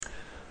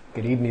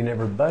Good evening,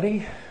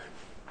 everybody.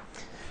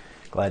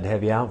 Glad to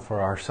have you out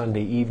for our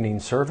Sunday evening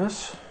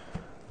service.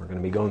 We're going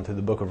to be going through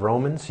the book of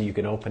Romans, so you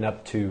can open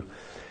up to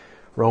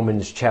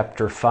Romans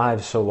chapter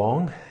 5 so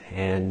long,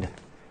 and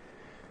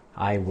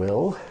I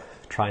will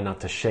try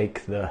not to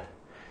shake the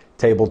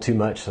table too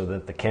much so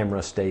that the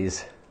camera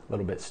stays a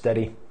little bit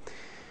steady. I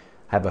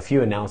have a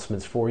few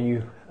announcements for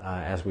you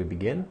as we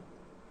begin.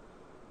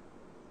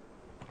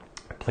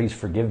 Please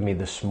forgive me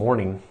this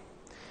morning.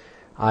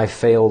 I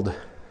failed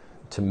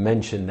to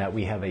mention that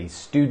we have a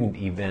student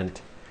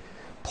event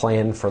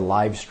planned for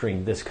live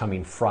stream this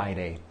coming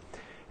Friday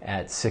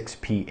at 6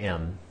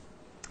 p.m.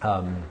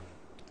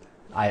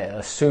 I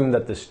assume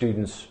that the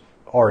students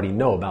already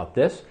know about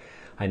this.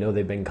 I know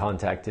they've been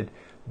contacted,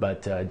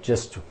 but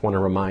just want to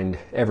remind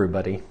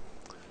everybody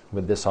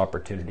with this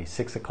opportunity,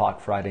 6 o'clock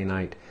Friday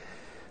night,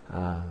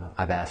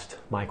 I've asked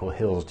Michael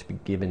Hills to be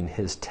given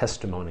his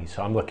testimony,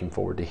 so I'm looking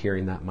forward to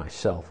hearing that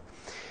myself.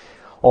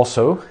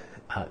 Also,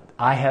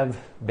 I have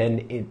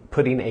been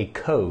putting a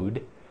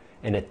code,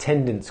 an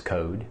attendance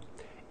code,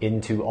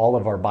 into all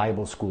of our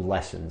Bible school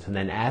lessons and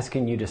then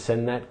asking you to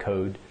send that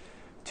code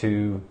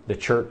to the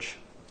church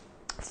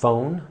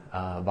phone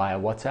via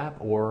WhatsApp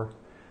or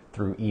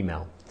through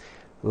email.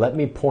 Let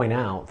me point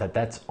out that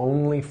that's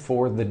only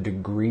for the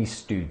degree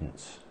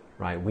students,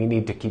 right? We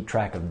need to keep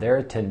track of their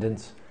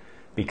attendance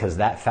because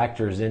that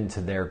factors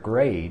into their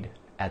grade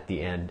at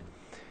the end.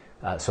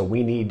 So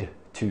we need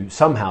to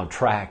somehow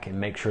track and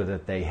make sure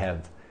that they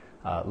have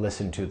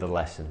listened to the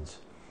lessons.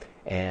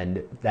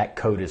 And that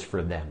code is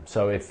for them.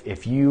 So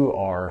if you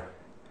are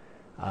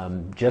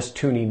just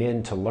tuning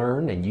in to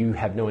learn and you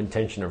have no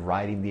intention of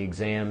writing the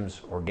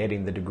exams or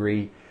getting the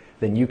degree,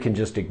 then you can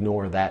just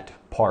ignore that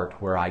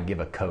part where I give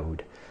a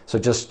code. So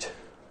just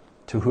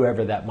to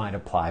whoever that might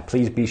apply,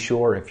 please be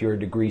sure, if you're a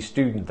degree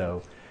student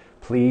though,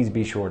 please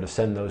be sure to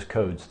send those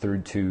codes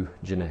through to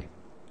Janae.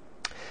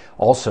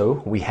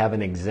 Also, we have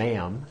an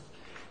exam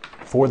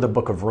for the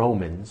book of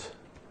Romans,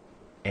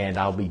 and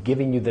I'll be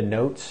giving you the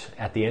notes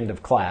at the end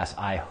of class.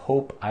 I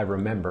hope I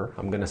remember.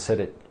 I'm going to set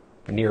it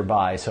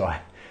nearby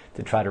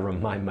to try to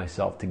remind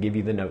myself to give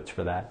you the notes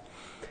for that.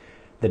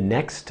 The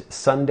next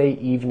Sunday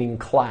evening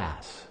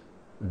class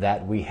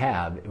that we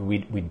have, we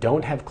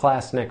don't have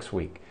class next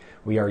week.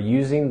 We are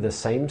using the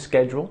same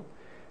schedule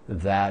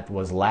that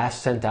was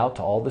last sent out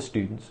to all the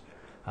students.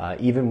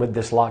 Even with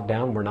this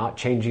lockdown, we're not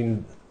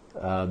changing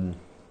the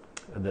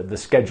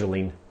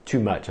scheduling too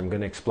much. I'm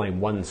going to explain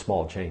one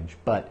small change,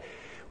 but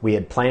we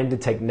had planned to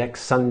take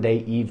next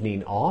Sunday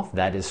evening off.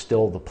 That is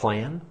still the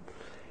plan.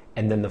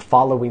 And then the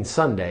following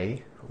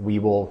Sunday, we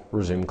will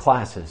resume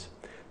classes.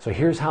 So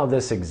here's how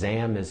this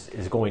exam is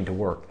going to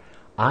work.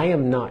 I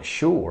am not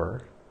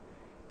sure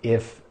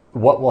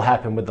what will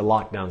happen with the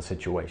lockdown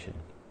situation.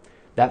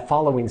 That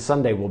following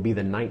Sunday will be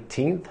the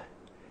 19th.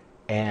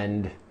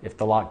 And if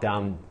the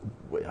lockdown,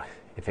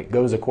 if it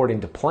goes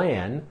according to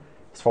plan,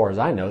 as far as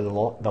I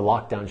know, the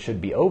lockdown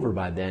should be over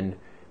by then.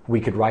 We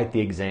could write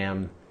the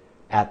exam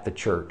at the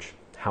church.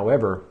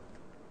 However,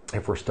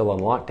 if we're still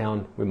on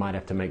lockdown, we might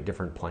have to make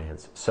different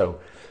plans. So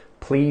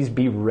please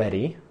be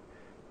ready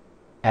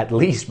at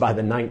least by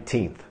the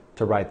 19th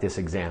to write this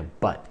exam.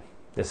 But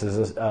this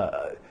is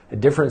a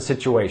different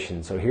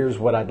situation. So here's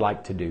what I'd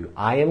like to do.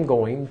 I am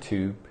going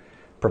to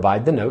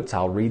provide the notes.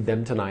 I'll read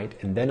them tonight,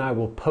 and then I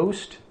will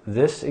post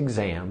this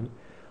exam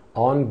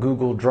on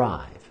Google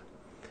Drive.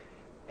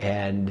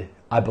 And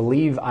I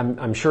believe,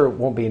 I'm sure it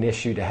won't be an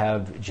issue to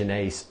have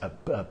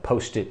Janae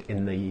post it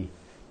in the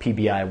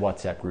PBI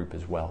WhatsApp group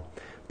as well.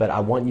 But I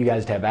want you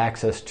guys to have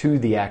access to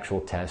the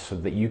actual test so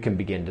that you can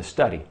begin to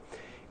study.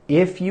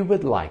 If you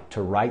would like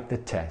to write the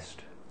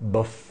test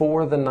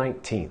before the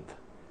 19th,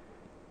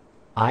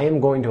 I am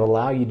going to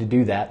allow you to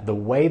do that the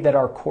way that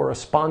our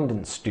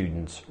correspondence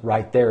students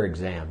write their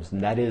exams.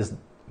 And that is,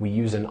 we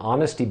use an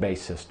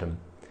honesty-based system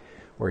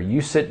where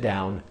you sit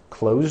down,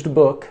 closed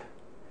book,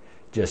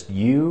 just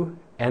you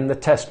and the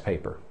test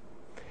paper,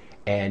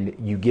 and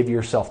you give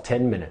yourself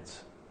 10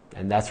 minutes.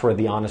 And that's where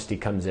the honesty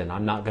comes in.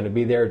 I'm not going to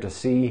be there to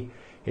see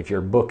if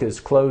your book is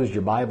closed,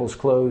 your Bible's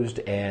closed,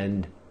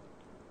 and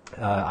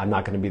I'm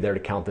not going to be there to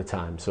count the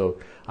time. So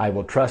I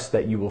will trust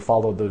that you will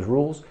follow those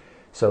rules.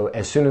 So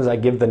as soon as I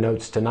give the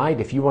notes tonight,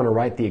 if you want to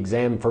write the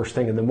exam first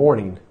thing in the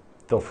morning,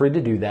 feel free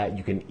to do that.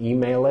 You can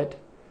email it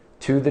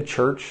to the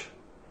church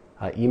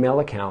email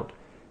account,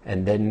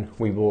 and then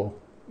we will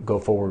go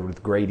forward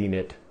with grading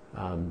it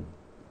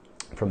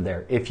from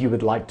there. If you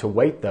would like to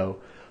wait, though,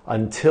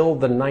 until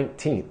the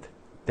 19th,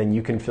 then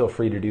you can feel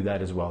free to do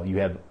that as well. You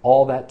have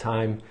all that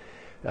time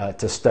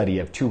to study. You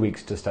have 2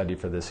 weeks to study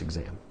for this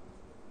exam.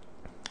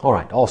 All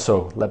right,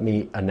 also, let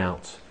me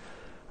announce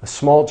a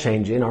small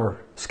change in our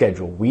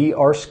schedule. We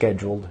are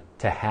scheduled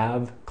to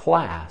have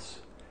class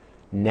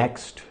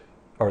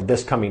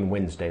this coming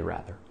Wednesday,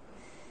 rather.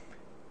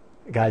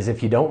 Guys,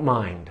 if you don't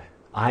mind,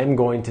 I'm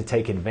going to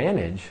take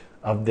advantage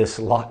of this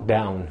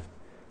lockdown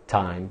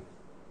time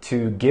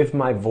to give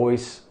my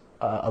voice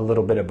a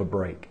little bit of a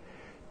break.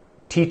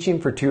 Teaching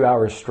for 2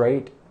 hours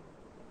straight,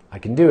 I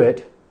can do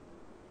it.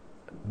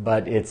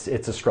 but it's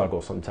a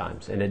struggle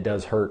sometimes, and it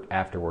does hurt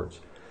afterwards.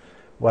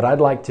 What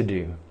I'd like to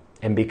do,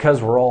 and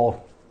because we're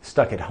all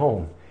stuck at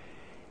home,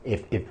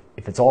 if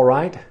it's all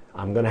right,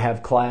 I'm going to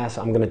have class.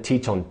 I'm going to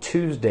teach on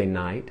Tuesday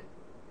night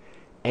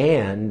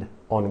and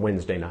on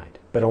Wednesday night,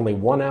 but only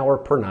 1 hour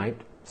per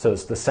night. So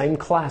it's the same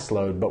class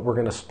load, but we're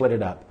going to split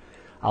it up.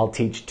 I'll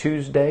teach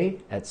Tuesday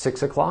at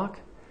 6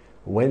 o'clock,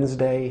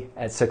 Wednesday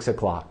at 6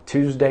 o'clock.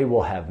 Tuesday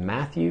we'll have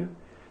Matthew,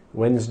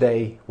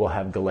 Wednesday we'll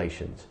have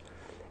Galatians.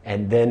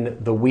 And then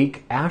the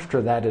week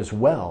after that as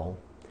well,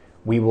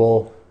 we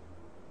will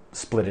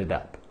split it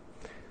up.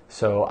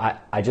 So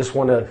I just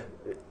want to,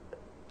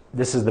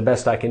 this is the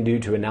best I can do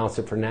to announce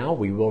it for now.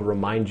 We will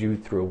remind you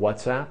through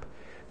WhatsApp,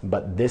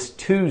 but this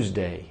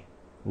Tuesday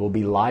we'll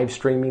be live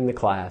streaming the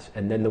class,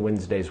 and then the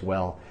Wednesday as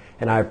well.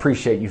 And I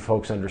appreciate you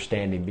folks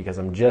understanding, because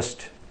I'm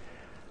just,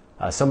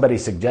 somebody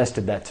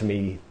suggested that to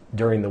me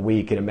during the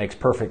week, and it makes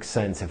perfect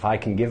sense. If I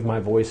can give my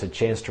voice a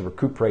chance to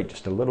recuperate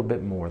just a little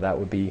bit more, that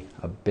would be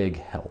a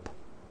big help.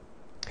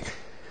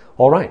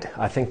 All right,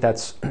 I think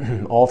that's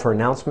all for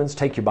announcements.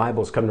 Take your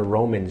Bibles, come to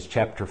Romans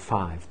chapter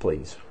 5,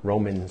 please.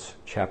 Romans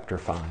chapter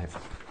 5.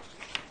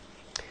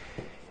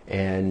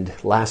 And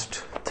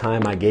last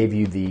time I gave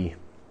you the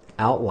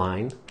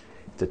outline.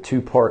 It's a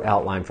two-part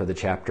outline for the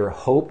chapter.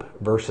 Hope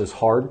versus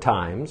hard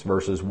times,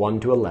 verses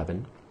 1 to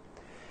 11.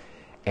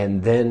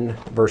 And then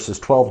verses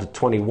 12 to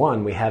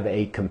 21, we have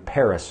a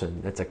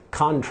comparison. It's a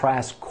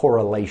contrast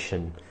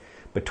correlation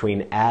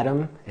between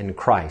Adam and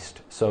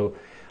Christ. So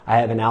I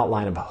have an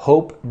outline of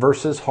hope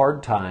versus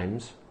hard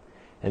times.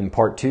 And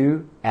part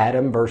 2,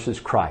 Adam versus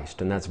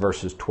Christ. And that's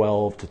verses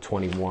 12 to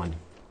 21.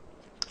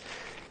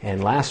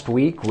 And last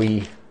week,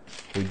 we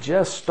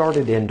just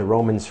started into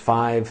Romans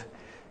 5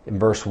 in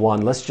verse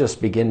 1. Let's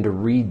just begin to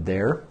read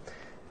there.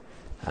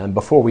 And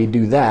before we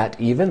do that,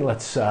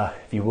 let's, if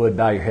you would,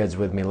 bow your heads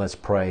with me. Let's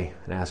pray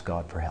and ask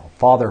God for help.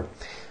 Father,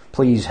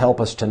 please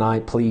help us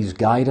tonight. Please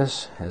guide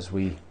us as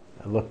we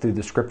look through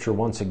the Scripture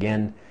once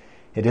again.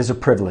 It is a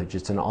privilege.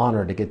 It's an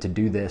honor to get to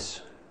do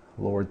this.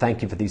 Lord,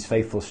 thank you for these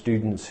faithful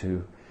students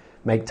who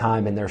make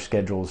time in their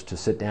schedules to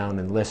sit down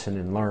and listen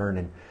and learn.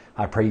 And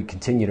I pray you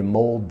continue to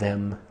mold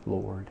them,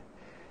 Lord.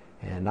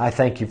 And I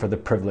thank you for the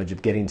privilege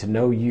of getting to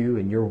know you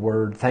and your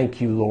word.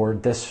 Thank you,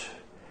 Lord. This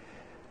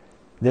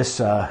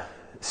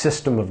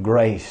system of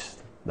grace,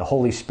 the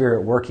Holy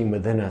Spirit working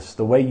within us,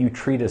 the way you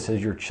treat us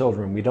as your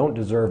children, we don't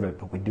deserve it,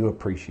 but we do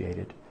appreciate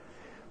it.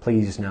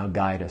 Please now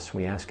guide us.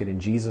 We ask it in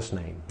Jesus'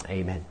 name.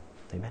 Amen.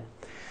 Amen.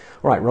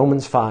 All right,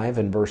 Romans 5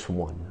 and verse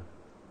 1.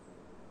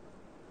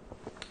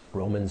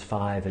 Romans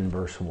 5 and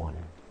verse 1.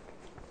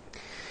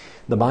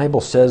 The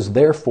Bible says,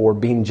 therefore,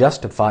 being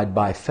justified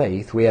by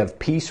faith, we have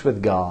peace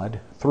with God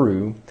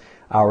through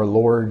our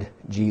Lord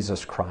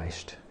Jesus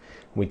Christ.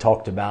 We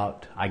talked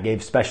about, I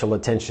gave special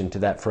attention to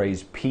that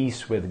phrase,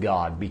 peace with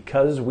God,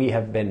 because we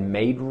have been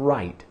made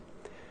right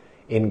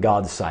in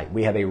God's sight.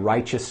 We have a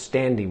righteous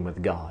standing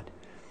with God.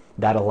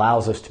 That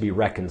allows us to be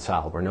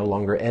reconciled. We're no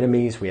longer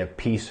enemies. We have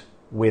peace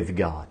with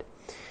God.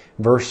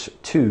 Verse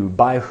 2,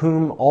 by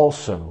whom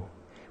also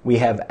we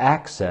have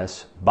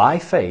access by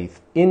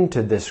faith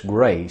into this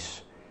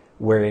grace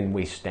wherein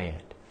we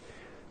stand.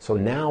 So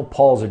now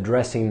Paul's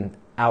addressing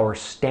our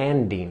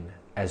standing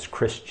as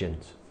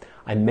Christians.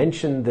 I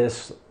mentioned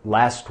this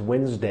last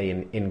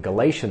Wednesday in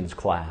Galatians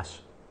class.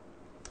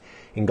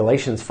 In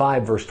Galatians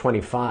 5, verse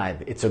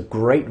 25, it's a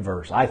great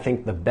verse. I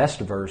think the best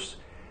verse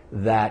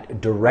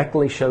that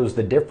directly shows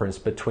the difference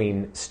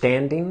between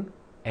standing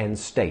and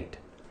state.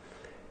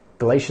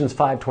 Galatians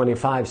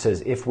 5:25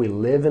 says, if we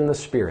live in the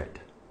Spirit,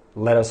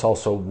 let us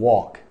also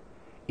walk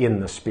in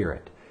the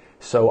Spirit.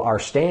 So our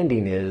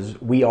standing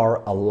is we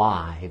are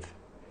alive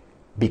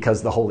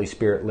because the Holy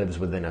Spirit lives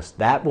within us.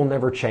 That will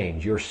never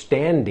change. Your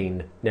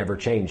standing never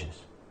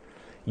changes.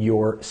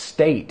 Your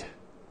state,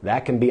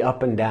 that can be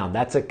up and down.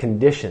 That's a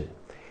condition.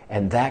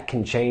 And that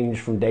can change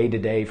from day to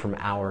day, from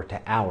hour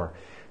to hour.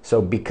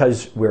 So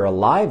because we're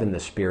alive in the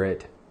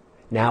Spirit,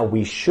 now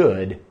we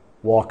should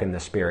walk in the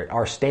Spirit.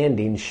 Our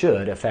standing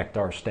should affect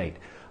our state.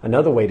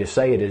 Another way to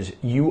say it is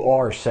you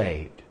are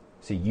saved.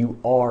 See, you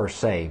are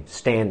saved.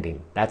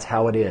 Standing. That's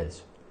how it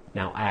is.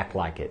 Now act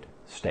like it.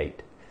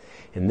 State.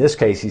 In this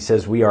case, he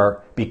says we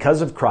are,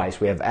 because of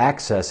Christ, we have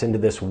access into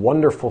this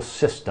wonderful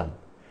system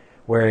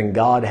wherein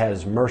God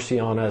has mercy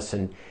on us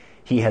and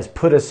He has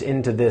put us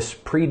into this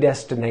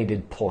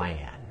predestinated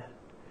plan.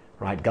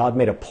 Right? God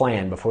made a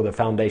plan before the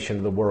foundation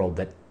of the world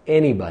that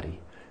anybody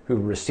who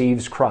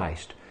receives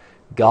Christ,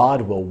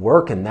 God will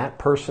work in that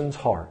person's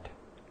heart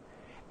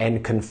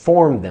and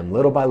conform them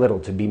little by little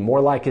to be more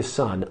like His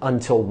Son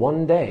until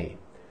one day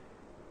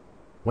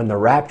when the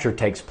rapture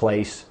takes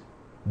place,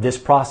 this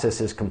process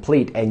is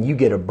complete and you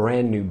get a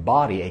brand new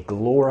body, a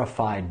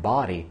glorified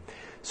body.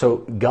 So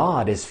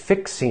God is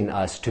fixing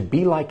us to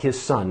be like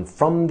His Son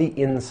from the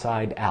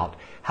inside out.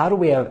 How do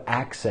we have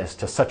access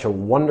to such a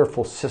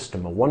wonderful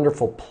system, a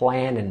wonderful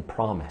plan and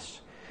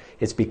promise?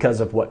 It's because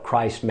of what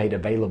Christ made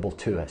available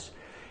to us.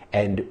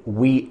 And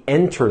we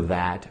enter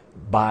that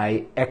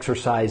by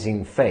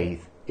exercising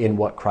faith in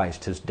what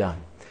Christ has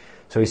done.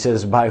 So he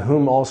says, by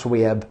whom also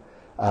we have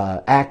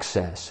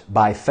access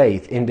by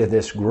faith into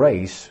this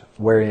grace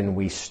wherein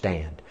we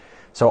stand.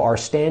 So our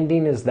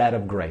standing is that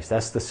of grace.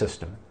 That's the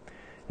system.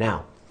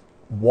 Now,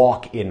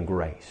 walk in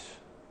grace.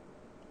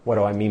 What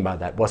do I mean by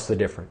that? What's the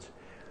difference?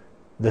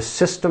 The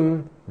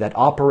system that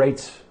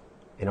operates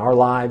in our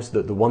lives,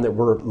 the one that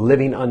we're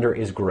living under,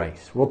 is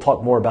grace. We'll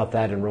talk more about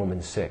that in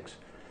Romans 6.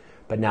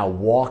 But now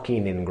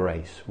walking in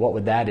grace, what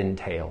would that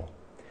entail?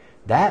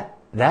 That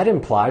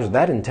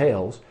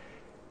entails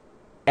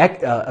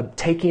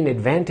taking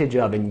advantage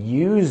of and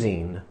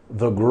using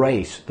the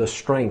grace, the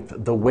strength,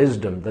 the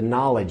wisdom, the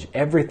knowledge,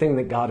 everything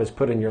that God has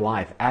put in your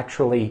life,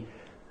 actually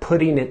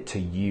putting it to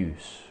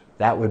use.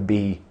 That would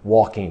be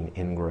walking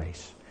in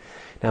grace.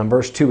 Now in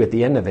verse 2, at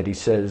the end of it, he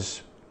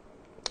says,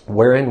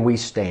 wherein we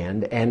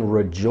stand and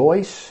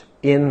rejoice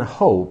in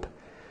hope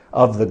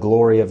of the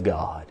glory of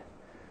God.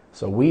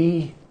 So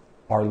we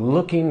are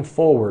looking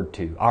forward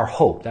to our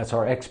hope. That's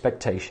our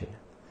expectation.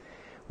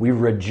 We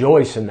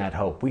rejoice in that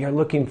hope. We are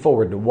looking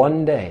forward to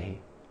one day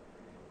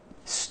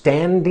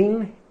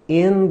standing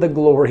in the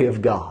glory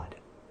of God,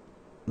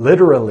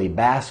 literally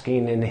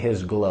basking in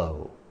His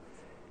glow,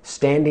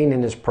 standing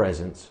in His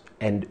presence,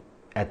 and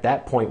at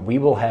that point we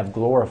will have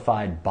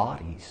glorified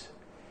bodies.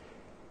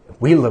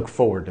 We look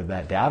forward to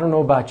that day. I don't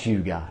know about you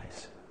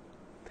guys,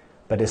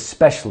 but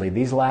especially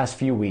these last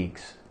few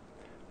weeks,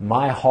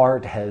 my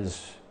heart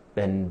has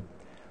been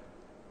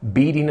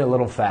beating a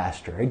little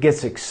faster. It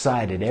gets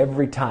excited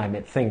every time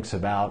it thinks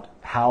about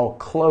how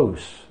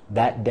close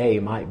that day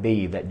might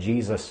be that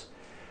Jesus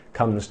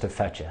comes to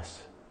fetch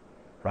us.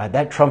 Right?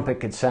 That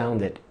trumpet could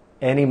sound at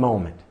any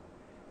moment.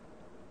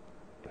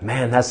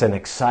 Man, that's an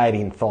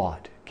exciting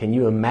thought. Can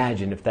you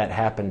imagine if that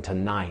happened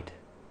tonight?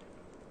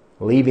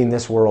 Leaving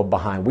this world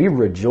behind. We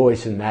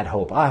rejoice in that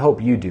hope. I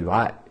hope you do.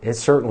 It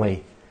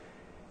certainly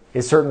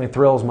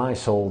thrills my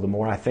soul the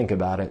more I think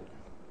about it.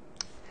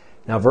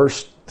 Now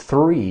verse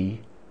 3,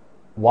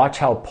 watch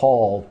how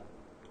Paul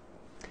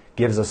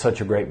gives us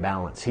such a great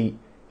balance. He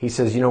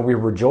says, we're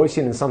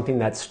rejoicing in something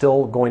that's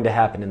still going to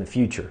happen in the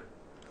future.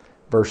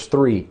 Verse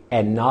 3,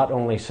 and not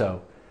only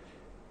so.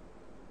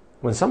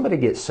 When somebody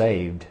gets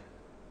saved,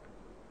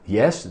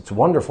 yes, it's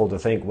wonderful to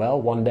think, well,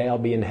 one day I'll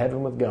be in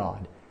heaven with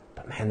God.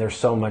 But man, there's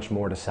so much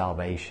more to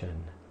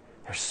salvation.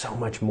 There's so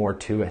much more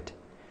to it.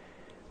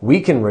 We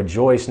can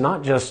rejoice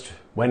not just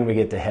when we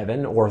get to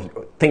heaven or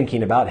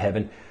thinking about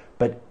heaven,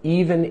 but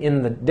even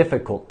in the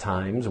difficult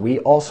times, we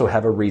also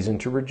have a reason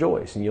to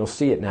rejoice. And you'll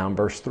see it now in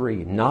verse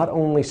 3. Not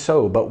only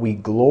so, but we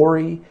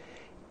glory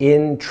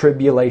in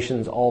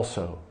tribulations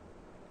also.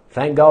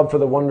 Thank God for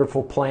the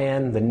wonderful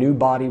plan, the new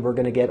body we're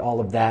going to get,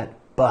 all of that.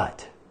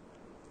 But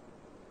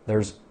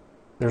there's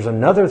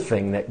another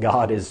thing that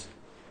God is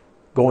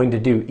going to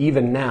do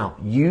even now,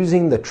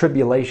 using the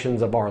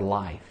tribulations of our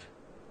life.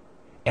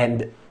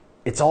 And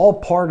it's all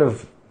part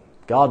of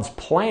God's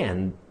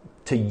plan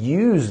to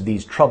use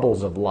these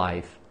troubles of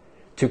life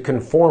to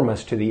conform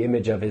us to the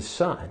image of His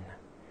Son.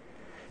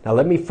 Now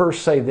let me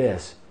first say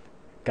this.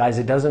 Guys,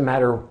 it doesn't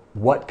matter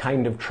what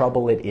kind of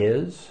trouble it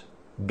is.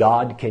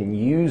 God can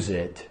use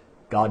it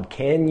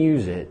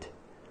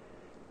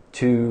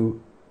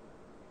to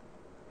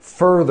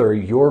further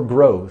your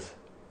growth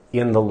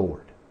in the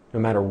Lord, no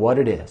matter what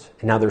it is.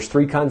 And now there's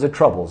 3 kinds of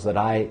troubles that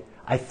I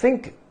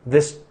think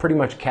this pretty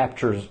much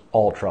captures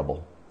all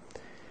trouble.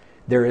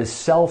 There is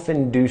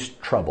self-induced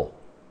trouble.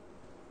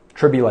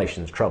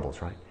 Tribulations,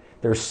 troubles, right?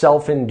 There's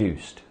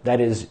self-induced.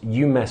 That is,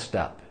 you messed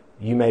up.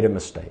 You made a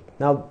mistake.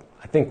 Now,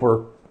 I think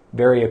we're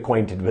very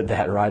acquainted with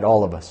that, right?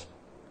 All of us.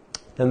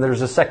 Then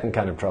there's a second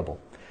kind of trouble.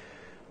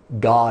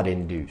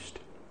 God-induced.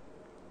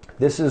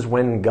 This is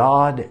when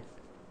God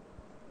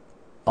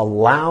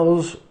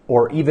allows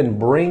or even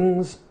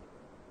brings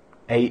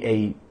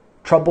a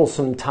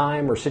troublesome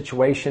time or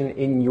situation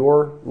in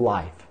your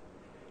life.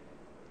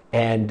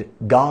 And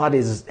God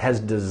has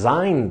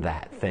designed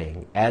that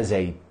thing as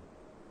a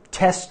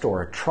test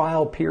or a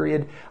trial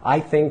period. I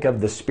think of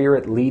the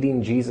Spirit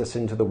leading Jesus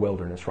into the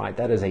wilderness, right?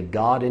 That is a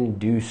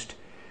God-induced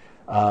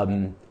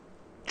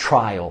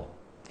trial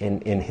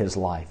in His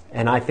life.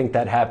 And I think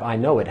I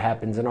know it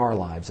happens in our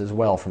lives as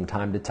well from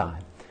time to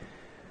time.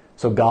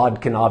 So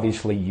God can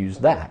obviously use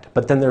that.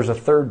 But then there's a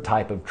third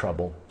type of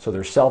trouble. So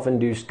there's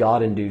self-induced,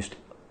 God-induced,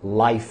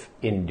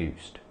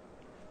 life-induced.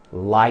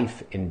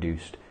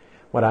 Life-induced.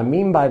 What I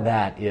mean by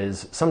that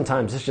is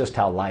sometimes it's just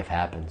how life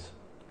happens,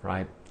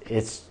 right?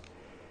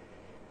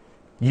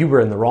 You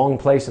were in the wrong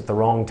place at the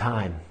wrong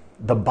time.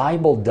 The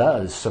Bible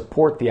does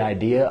support the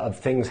idea of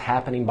things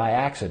happening by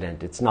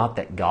accident. It's not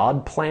that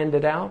God planned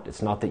it out.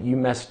 It's not that you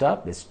messed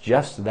up. It's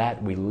just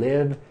that we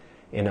live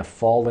in a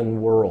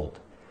fallen world.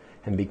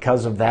 And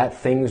because of that,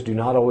 things do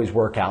not always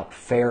work out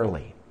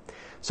fairly.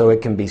 So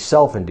it can be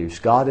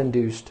self-induced,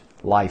 God-induced,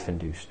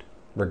 life-induced.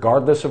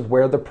 Regardless of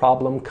where the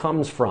problem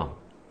comes from,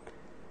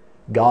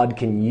 God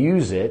can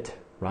use it,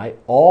 right?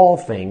 All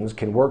things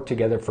can work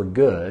together for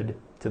good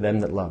to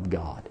them that love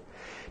God.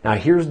 Now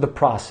here's the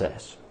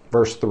process.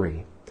 Verse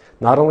 3.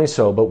 Not only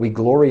so, but we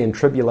glory in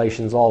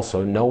tribulations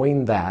also,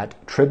 knowing that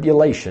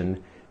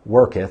tribulation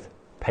worketh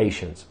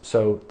patience.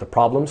 So the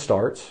problem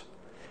starts.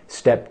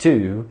 Step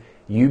 2,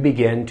 you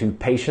begin to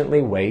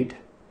patiently wait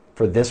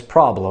for this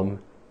problem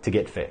to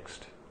get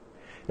fixed.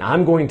 Now,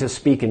 I'm going to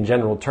speak in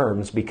general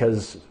terms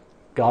because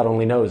God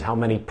only knows how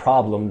many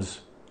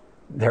problems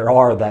there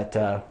are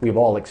that we've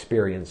all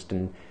experienced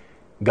and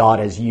God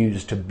has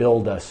used to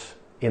build us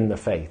in the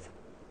faith.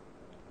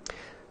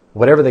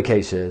 Whatever the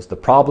case is, the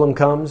problem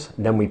comes,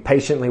 and then we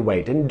patiently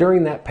wait. And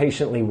during that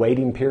patiently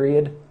waiting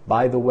period,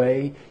 by the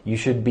way, you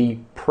should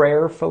be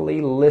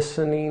prayerfully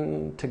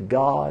listening to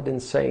God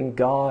and saying,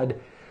 God,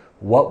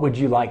 what would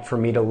you like for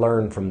me to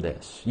learn from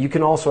this? You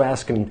can also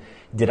ask Him,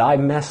 did I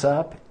mess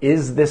up?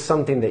 Is this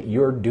something that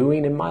you're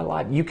doing in my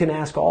life? You can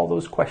ask all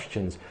those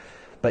questions.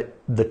 But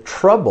the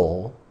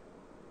trouble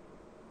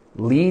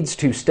leads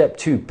to step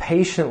 2,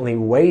 patiently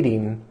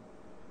waiting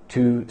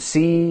to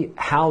see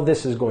how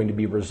this is going to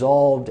be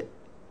resolved.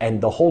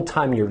 And the whole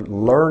time you're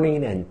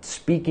learning and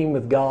speaking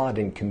with God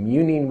and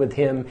communing with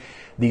Him,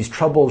 these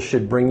troubles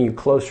should bring you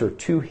closer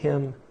to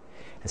Him.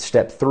 And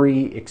step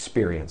 3,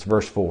 experience.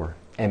 Verse 4,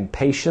 and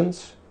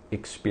patience,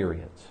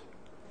 experience.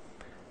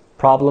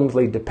 Problems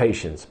lead to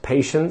patience.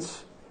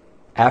 Patience,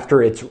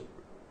 after it's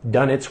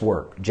done its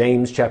work.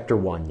 James chapter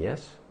 1,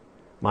 yes?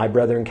 My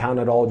brethren, count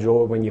it all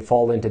joy when you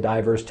fall into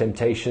diverse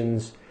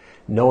temptations,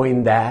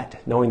 knowing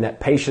that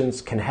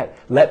patience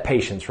let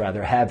patience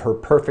have her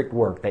perfect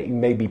work, that you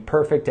may be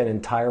perfect and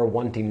entire,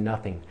 wanting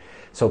nothing.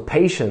 So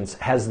patience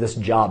has this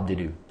job to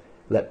do.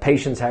 Let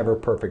patience have her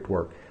perfect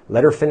work.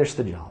 Let her finish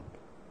the job.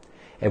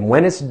 And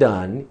when it's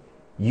done,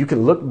 you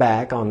can look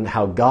back on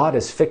how God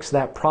has fixed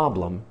that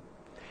problem,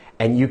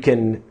 and you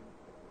can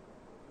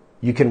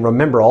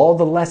remember all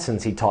the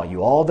lessons He taught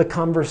you, all the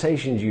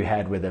conversations you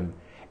had with Him.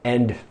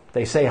 And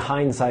they say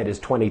hindsight is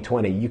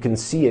 20/20. You can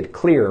see it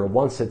clearer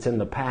once it's in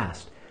the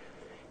past.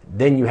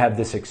 Then you have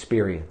this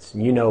experience.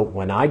 You know,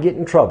 when I get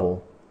in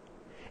trouble,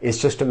 it's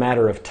just a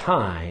matter of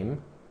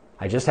time.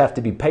 I just have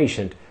to be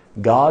patient.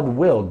 God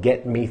will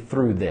get me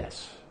through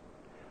this.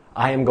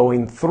 I am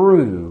going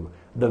through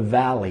the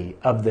valley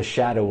of the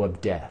shadow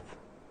of death.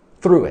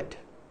 Through it.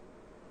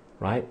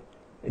 Right?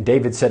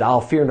 David said,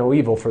 I'll fear no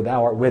evil, for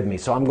thou art with me.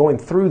 So I'm going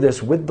through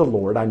this with the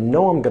Lord. I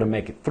know I'm going to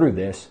make it through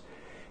this.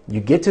 You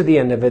get to the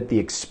end of it, the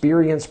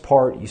experience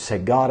part, you say,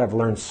 God, I've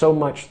learned so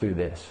much through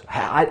this.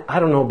 I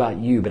don't know about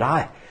you, but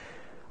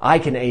I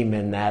can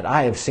amen that.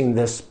 I have seen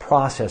this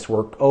process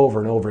work over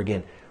and over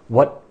again.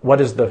 What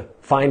is the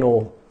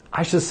final,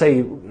 I should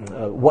say,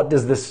 what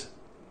does this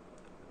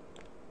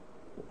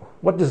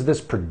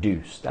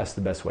produce? That's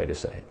the best way to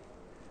say it.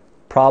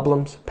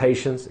 Problems,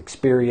 patience,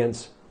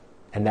 experience,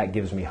 and that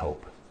gives me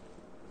hope.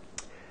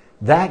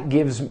 That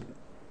gives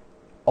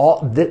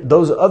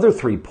those other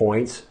 3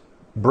 points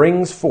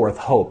brings forth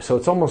hope. So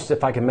it's almost,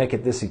 if I can make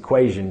it this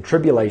equation,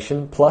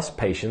 tribulation plus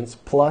patience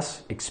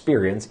plus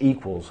experience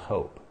equals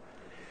hope.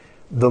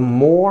 The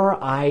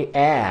more I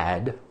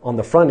add on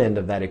the front end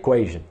of that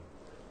equation,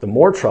 the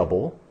more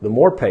trouble, the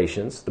more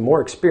patience, the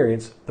more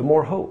experience, the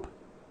more hope.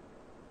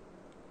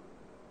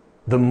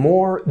 The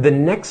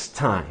next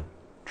time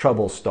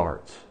trouble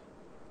starts,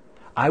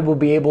 I will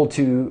be able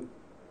to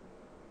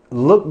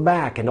look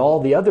back at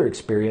all the other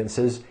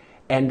experiences,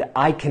 and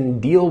I can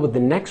deal with the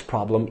next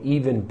problem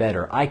even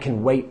better. I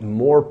can wait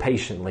more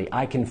patiently.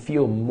 I can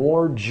feel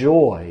more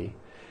joy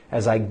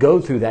as I go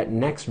through that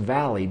next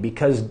valley,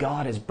 because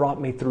God has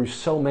brought me through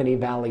so many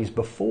valleys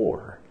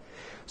before.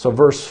 So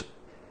verse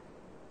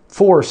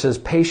 4 says,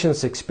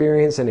 patience,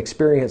 experience, and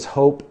experience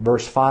hope.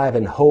 Verse 5,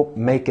 and hope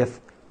maketh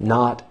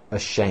not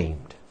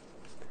ashamed.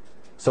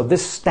 So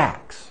this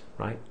stacks,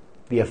 right?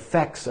 The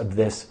effects of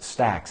this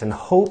stacks. And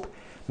hope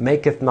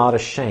maketh not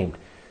ashamed.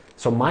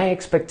 So my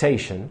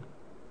expectation,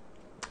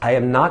 I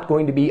am not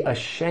going to be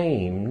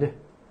ashamed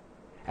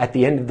at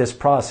the end of this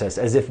process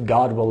as if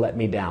God will let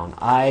me down.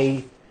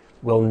 I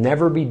will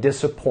never be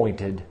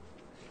disappointed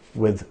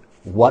with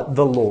what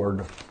the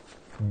Lord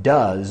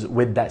does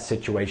with that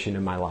situation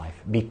in my life,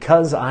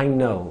 because I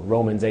know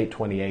Romans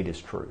 8:28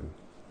 is true.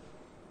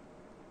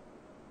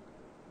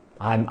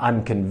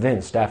 I'm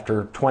convinced,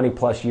 after 20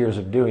 plus years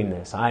of doing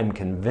this, I'm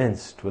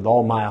convinced with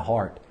all my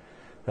heart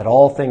that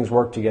all things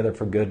work together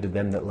for good to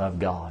them that love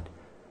God,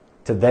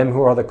 to them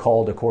who are the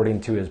called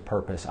according to His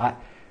purpose.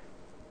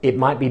 It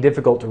might be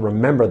difficult to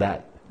remember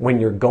that when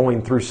you're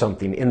going through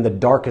something in the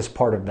darkest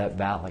part of that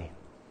valley,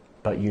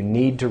 but you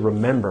need to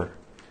remember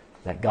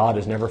that God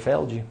has never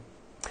failed you.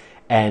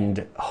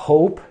 And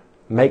hope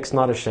makes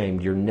not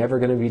ashamed. You're never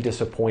going to be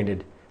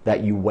disappointed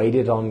that you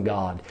waited on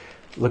God.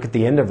 Look at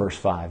the end of verse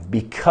 5.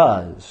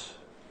 Because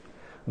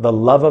the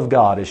love of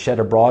God is shed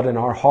abroad in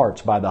our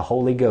hearts by the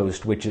Holy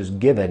Ghost, which is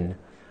given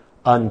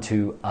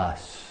unto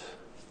us.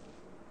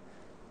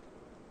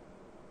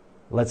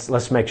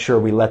 Let's make sure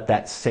we let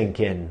that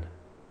sink in.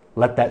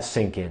 Let that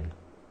sink in.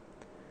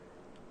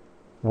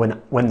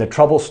 When the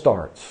trouble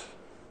starts,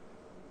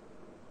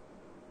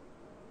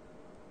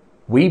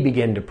 we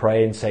begin to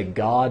pray and say,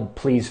 God,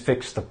 please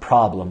fix the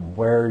problem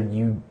where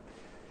you...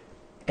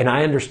 And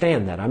I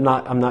understand that. I'm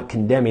not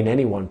condemning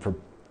anyone for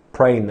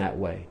praying that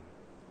way.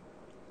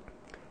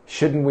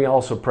 shouldn't we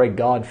also pray,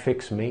 God,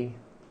 fix me?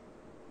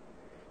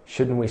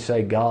 Shouldn't we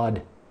say,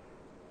 God,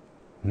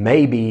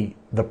 maybe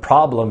the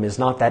problem is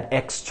not that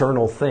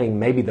external thing.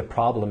 Maybe the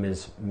problem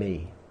is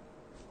me.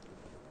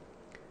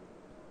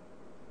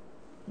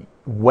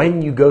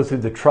 When you go through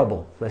the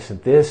trouble, listen,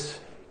 this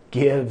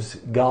gives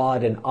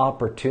God an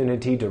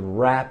opportunity to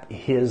wrap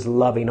His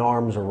loving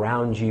arms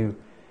around you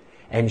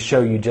and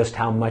show you just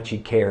how much He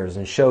cares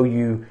and show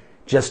you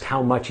just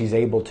how much He's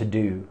able to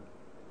do.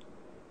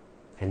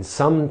 And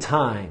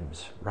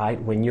sometimes, right,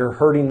 when you're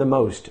hurting the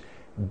most,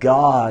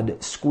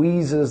 God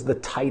squeezes the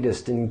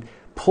tightest and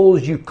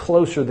pulls you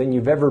closer than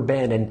you've ever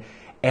been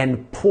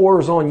and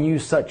pours on you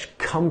such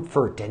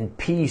comfort and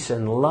peace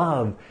and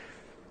love,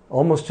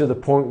 almost to the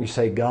point where you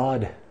say,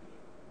 God,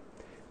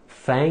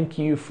 thank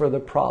you for the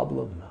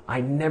problem.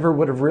 I never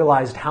would have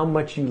realized how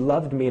much you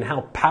loved me and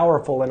how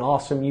powerful and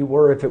awesome you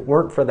were if it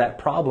weren't for that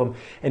problem.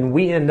 And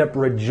we end up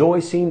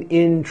rejoicing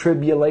in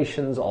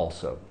tribulations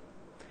also.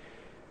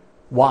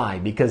 Why?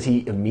 Because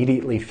He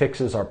immediately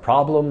fixes our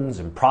problems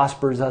and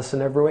prospers us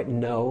in every way?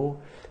 No,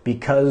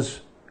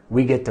 because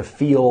we get to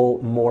feel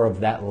more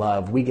of that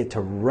love. We get to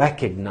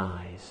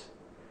recognize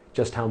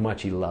just how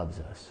much He loves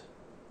us.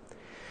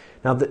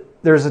 Now,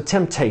 there's a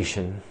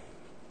temptation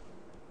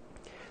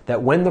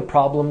that when the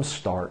problems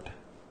start,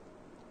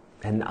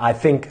 and I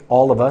think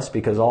all of us,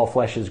 because all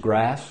flesh is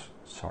grass,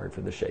 sorry for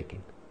the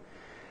shaking,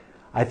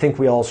 I think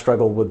we all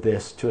struggle with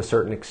this to a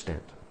certain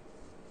extent.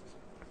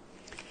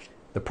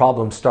 The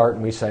problems start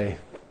and we say,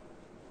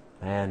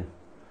 man,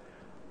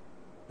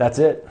 that's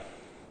it.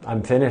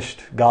 I'm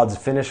finished. God's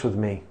finished with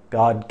me.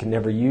 God can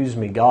never use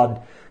me.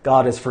 God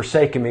has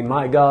forsaken me.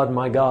 My God,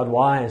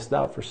 why hast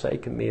thou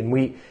forsaken me? And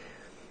we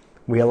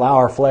allow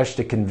our flesh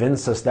to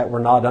convince us that we're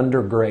not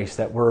under grace,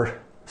 that we're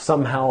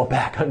somehow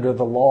back under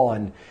the law,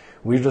 and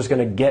we're just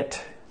going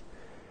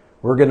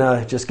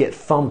to just get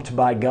thumped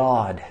by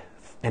God,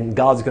 and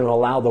God's going to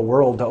allow the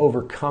world to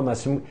overcome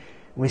us. And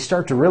we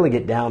start to really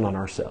get down on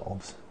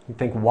ourselves. You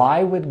think,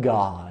 why would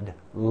God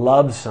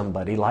love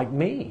somebody like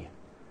me?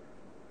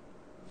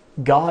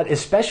 God,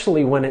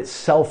 especially when it's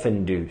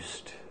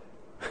self-induced,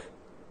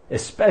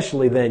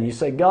 especially then, you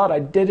say, God, I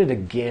did it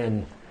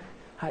again.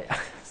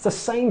 It's the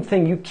same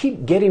thing. You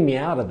keep getting me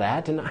out of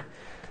that, and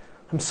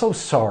I'm so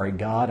sorry,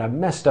 God. I've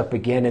messed up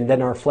again. And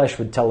then our flesh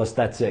would tell us,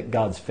 that's it.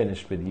 God's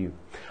finished with you.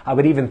 I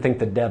would even think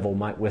the devil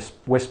might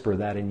whisper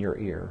that in your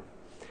ear.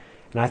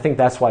 And I think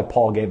that's why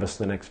Paul gave us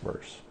the next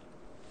verse.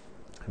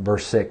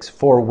 Verse 6,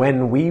 for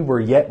when we were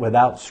yet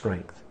without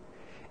strength,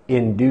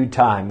 in due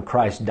time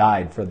Christ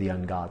died for the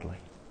ungodly.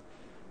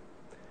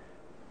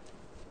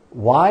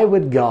 Why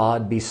would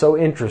God be so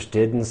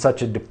interested in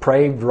such a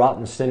depraved,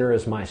 rotten sinner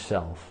as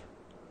myself?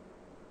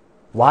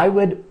 Why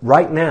would,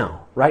 right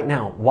now,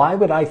 why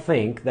would I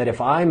think that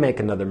if I make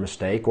another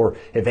mistake or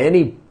if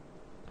any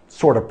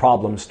sort of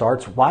problem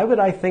starts, why would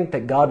I think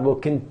that God will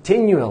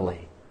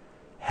continually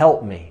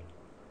help me?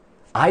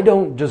 I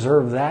don't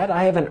deserve that.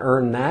 I haven't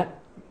earned that.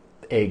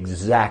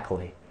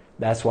 Exactly.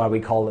 That's why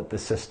we call it the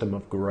system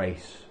of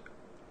grace.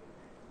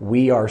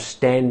 We are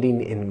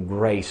standing in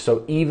grace.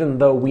 So even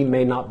though we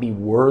may not be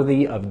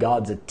worthy of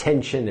God's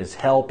attention, His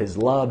help, His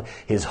love,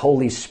 His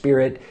Holy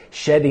Spirit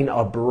shedding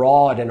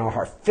abroad in our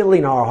heart,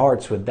 filling our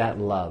hearts with that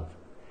love,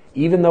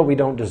 even though we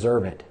don't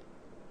deserve it,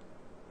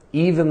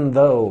 even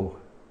though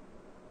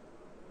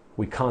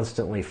we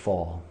constantly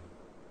fall,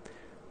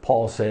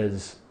 Paul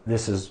says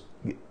this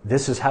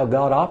is how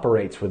God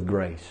operates with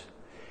grace.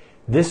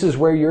 This is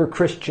where your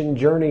Christian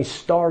journey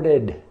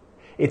started.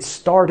 It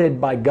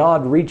started by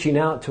God reaching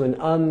out to an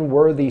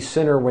unworthy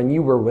sinner when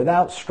you were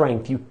without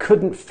strength. You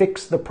couldn't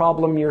fix the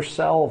problem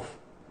yourself.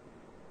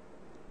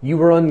 You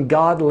were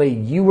ungodly.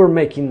 You were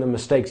making the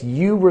mistakes.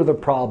 You were the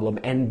problem,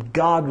 and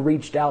God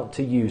reached out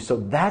to you. So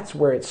that's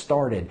where it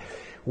started.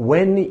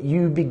 When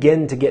you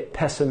begin to get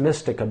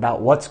pessimistic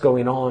about what's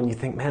going on, you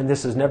think, man,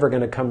 this is never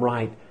going to come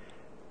right.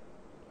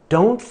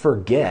 Don't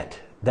forget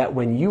that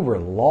when you were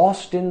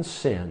lost in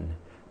sin,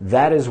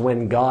 that is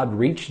when God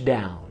reached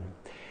down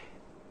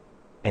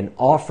and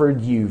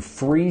offered you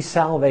free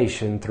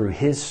salvation through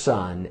His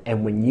Son.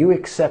 And when you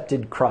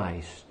accepted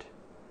Christ,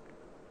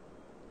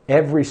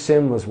 every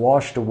sin was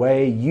washed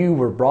away. You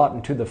were brought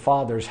into the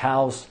Father's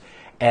house,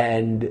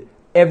 and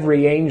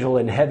every angel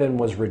in heaven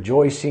was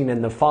rejoicing.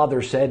 And the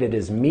Father said, it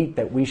is meet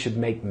that we should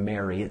make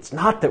merry. It's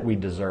not that we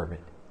deserve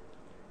it.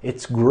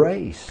 It's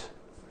grace.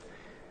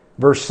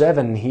 Verse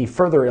 7, he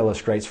further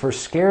illustrates, for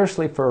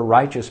scarcely for a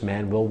righteous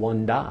man will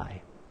one die.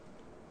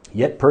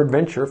 Yet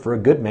peradventure for a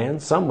good man,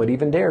 some would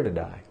even dare to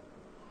die.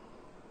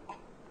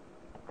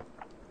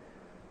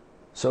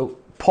 So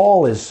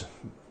Paul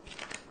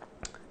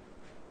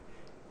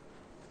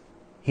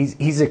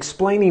he's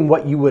explaining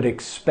what you would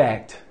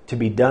expect to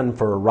be done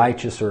for a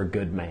righteous or a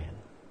good man.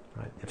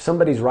 Right? If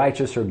somebody's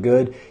righteous or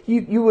good,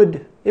 it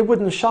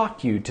wouldn't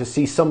shock you to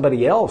see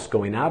somebody else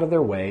going out of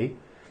their way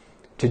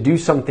to do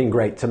something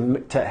great,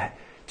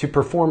 to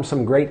perform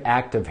some great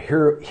act of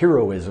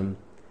heroism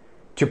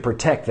to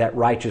protect that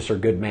righteous or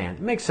good man.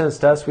 It makes sense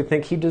to us. We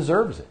think he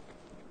deserves it.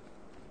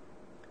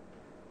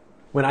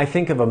 When I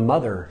think of a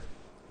mother,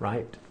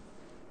 right,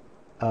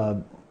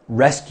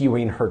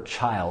 rescuing her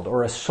child,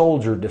 or a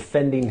soldier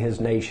defending his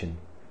nation,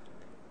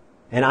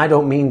 and I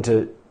don't mean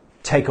to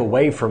take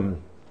away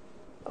from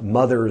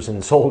mothers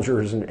and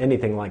soldiers and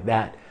anything like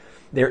that.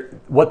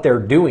 What they're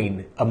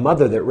doing, a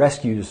mother that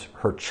rescues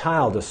her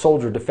child, a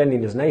soldier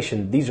defending his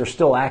nation, these are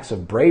still acts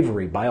of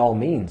bravery by all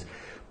means.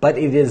 But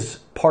it is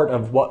part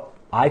of what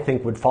I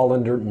think would fall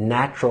under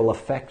natural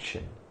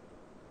affection.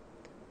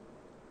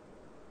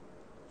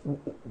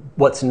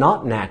 What's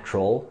not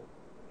natural,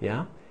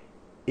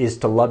 is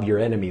to love your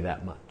enemy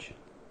that much.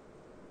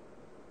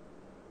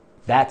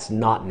 That's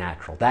not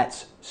natural.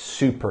 That's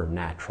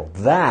supernatural.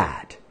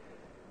 That,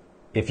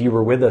 if you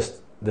were with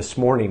us this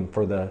morning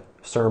for the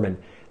sermon,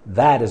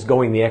 that is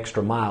going the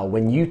extra mile.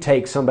 When you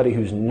take somebody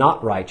who's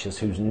not righteous,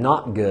 who's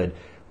not good,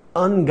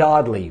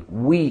 ungodly,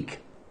 weak,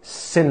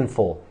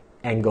 sinful,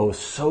 and go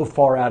so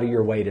far out of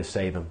your way to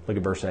save them. Look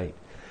at verse 8.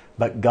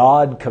 But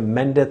God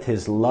commendeth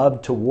his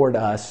love toward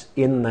us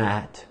in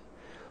that,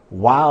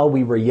 while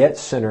we were yet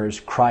sinners,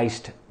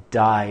 Christ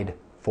died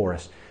for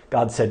us.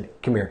 God said,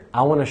 come here,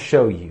 I want to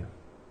show you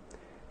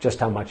just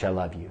how much I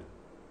love you.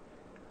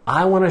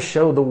 I want to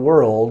show the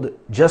world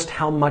just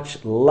how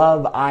much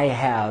love I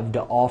have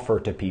to offer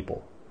to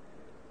people.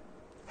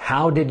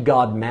 How did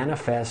God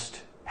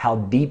manifest how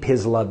deep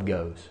his love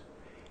goes?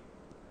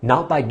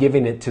 Not by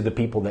giving it to the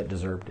people that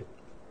deserved it,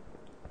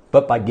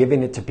 but by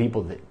giving it to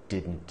people that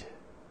didn't.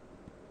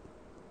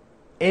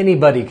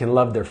 Anybody can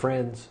love their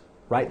friends,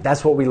 right?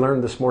 That's what we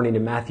learned this morning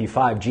in Matthew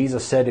 5.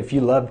 Jesus said, if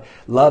you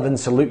love and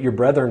salute your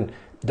brethren,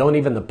 don't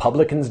even the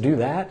publicans do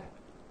that?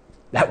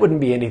 That wouldn't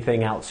be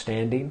anything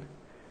outstanding.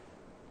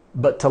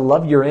 But to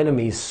love your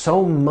enemies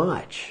so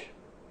much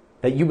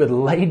that you would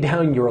lay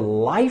down your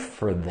life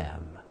for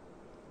them,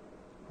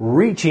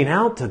 reaching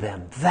out to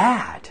them,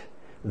 that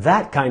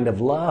kind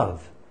of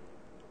love,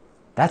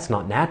 that's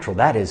not natural.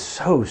 That is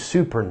so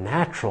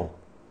supernatural.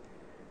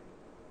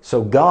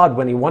 So God,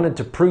 when he wanted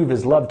to prove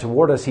his love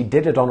toward us, he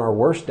did it on our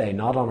worst day,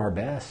 not on our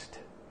best.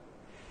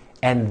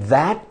 And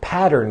that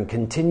pattern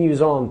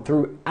continues on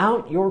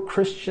throughout your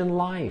Christian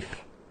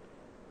life.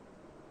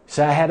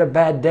 Say, I had a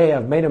bad day,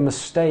 I've made a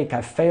mistake,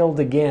 I failed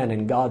again.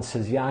 And God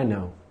says, yeah, I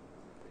know.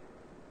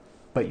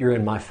 But you're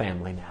in my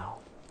family now.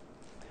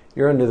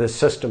 You're under the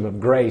system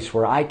of grace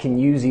where I can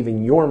use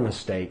even your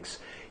mistakes.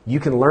 You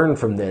can learn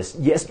from this.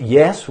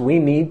 Yes, we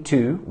need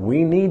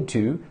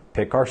to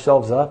pick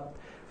ourselves up,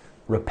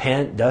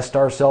 repent, dust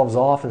ourselves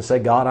off and say,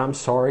 God, I'm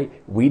sorry.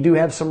 We do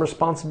have some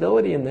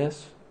responsibility in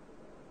this.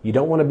 You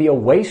don't want to be a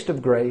waste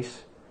of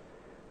grace.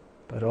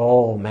 But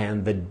oh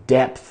man, the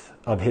depth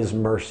of his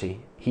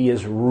mercy. He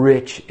is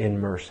rich in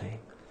mercy.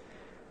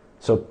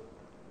 So,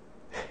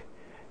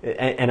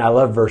 and I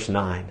love verse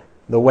 9.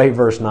 The way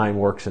verse 9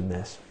 works in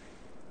this.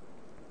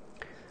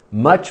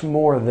 Much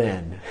more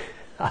than,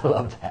 I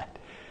love that.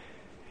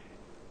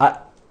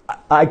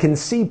 I can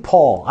see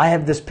Paul. I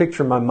have this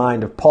picture in my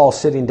mind of Paul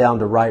sitting down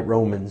to write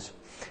Romans.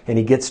 And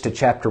he gets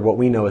to what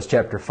we know as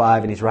chapter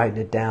 5, and he's writing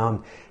it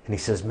down. And he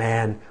says,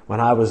 man, when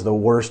I was the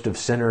worst of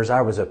sinners, I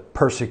was a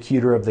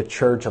persecutor of the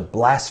church, a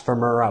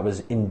blasphemer. I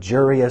was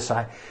injurious.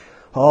 I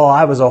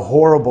was a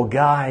horrible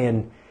guy.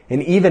 And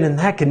even in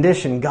that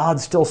condition, God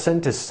still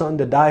sent his son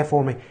to die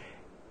for me.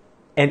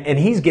 And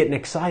he's getting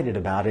excited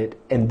about it.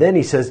 And then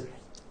he says,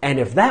 and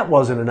if that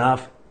wasn't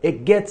enough,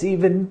 it gets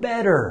even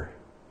better.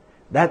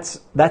 That's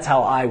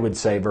how I would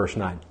say verse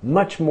 9.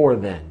 Much more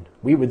than.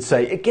 We would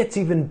say it gets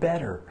even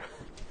better.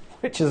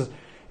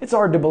 It's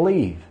hard to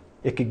believe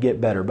it could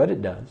get better, but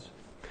it does.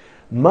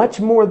 Much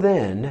more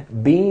than,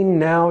 being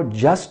now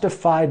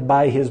justified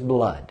by his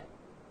blood.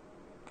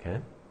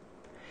 Okay?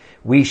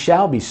 We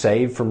shall be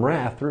saved from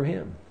wrath through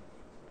him.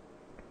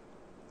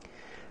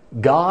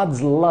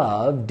 God's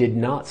love did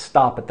not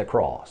stop at the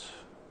cross.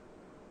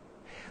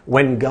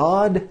 When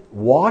God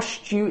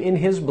washed you in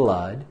his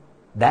blood,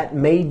 that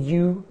made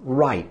you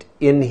right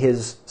in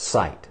his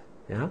sight.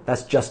 Yeah?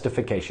 That's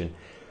justification.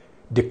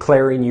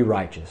 Declaring you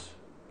righteous.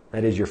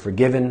 That is, you're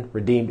forgiven,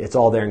 redeemed. It's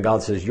all there. And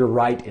God says, you're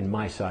right in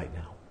my sight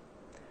now.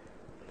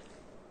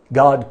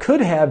 God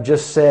could have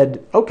just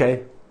said,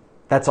 okay,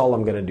 that's all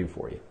I'm going to do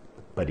for you.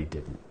 But he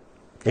didn't.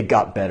 It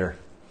got better.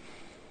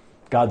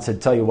 God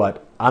said, tell you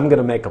what, I'm going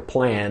to make a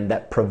plan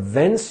that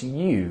prevents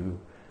you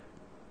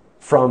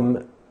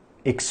from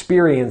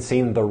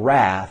experiencing the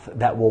wrath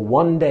that will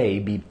one day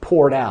be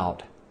poured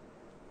out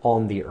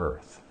on the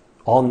earth,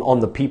 on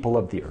the people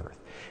of the earth.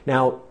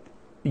 Now,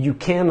 you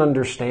can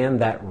understand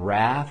that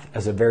wrath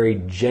as a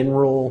very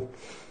general,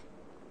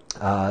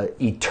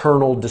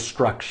 eternal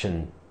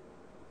destruction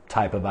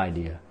type of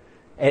idea.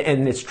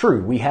 And it's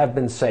true, we have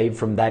been saved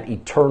from that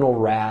eternal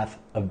wrath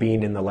of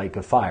being in the lake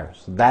of fire.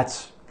 So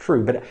that's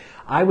true. But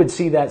I would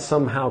see that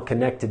somehow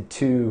connected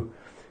to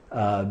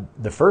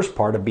the first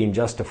part of being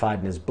justified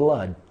in his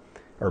blood,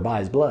 or by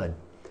his blood.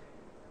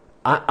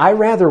 I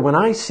rather, when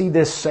I see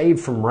this saved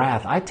from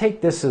wrath, I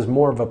take this as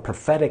more of a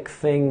prophetic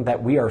thing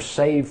that we are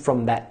saved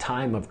from that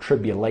time of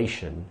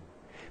tribulation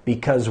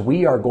because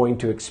we are going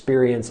to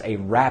experience a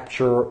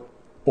rapture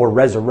or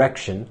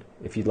resurrection,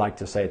 if you'd like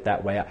to say it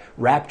that way.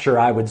 Rapture,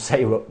 I would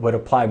say, would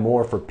apply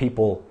more for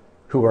people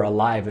who are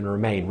alive and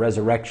remain.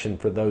 Resurrection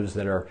for those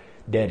that are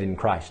dead in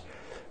Christ.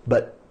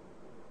 But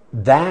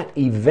that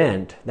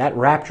event, that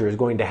rapture, is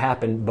going to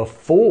happen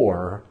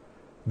before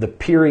the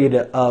period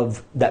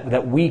of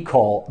that we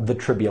call the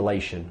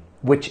tribulation,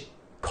 which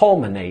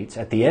culminates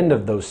at the end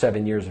of those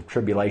 7 years of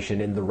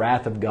tribulation in the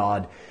wrath of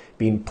God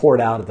being poured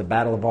out at the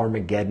Battle of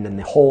Armageddon, and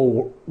the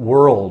whole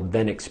world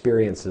then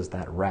experiences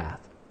that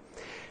wrath.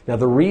 Now,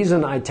 the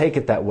reason I take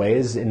it that way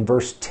is in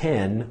verse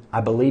 10,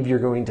 I believe you're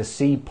going to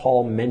see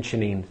Paul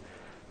mentioning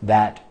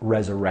that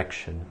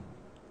resurrection.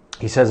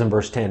 He says in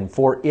verse 10,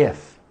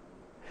 forgive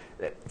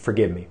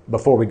me,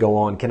 before we go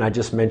on, can I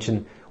just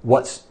mention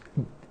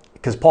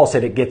because Paul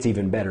said it gets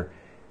even better.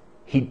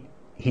 He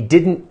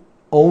didn't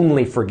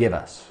only forgive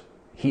us.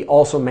 He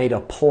also made a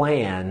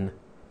plan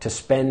to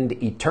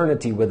spend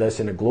eternity with us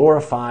in a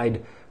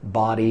glorified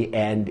body,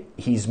 and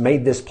he's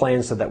made this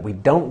plan so that we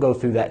don't go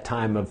through that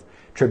time of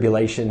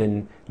tribulation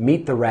and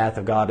meet the wrath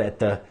of God at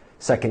the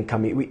second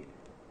coming.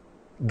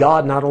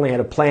 God not only had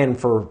a plan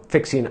for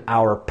fixing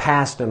our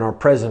past and our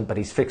present, but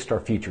he's fixed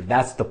our future.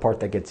 That's the part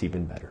that gets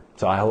even better.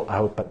 So I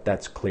hope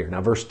that's clear.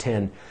 Now, verse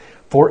 10,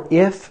 for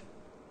if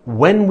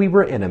when we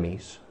were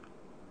enemies,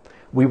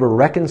 we were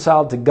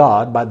reconciled to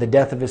God by the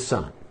death of his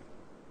Son.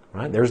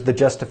 Right? There's the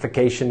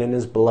justification in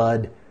his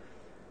blood.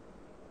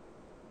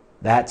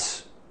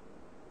 That's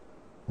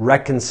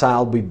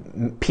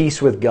reconciled,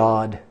 peace with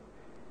God.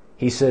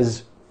 He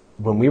says,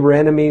 when we were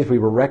enemies, we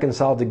were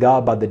reconciled to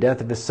God by the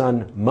death of his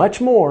Son.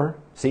 Much more,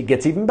 see, it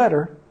gets even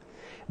better.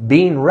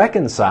 Being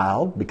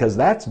reconciled, because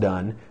that's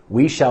done,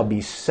 we shall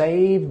be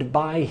saved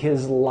by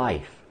his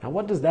life. Now,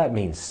 what does that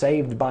mean,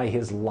 saved by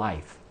his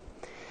life?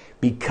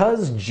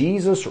 Because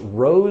Jesus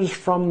rose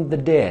from the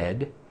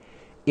dead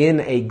in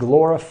a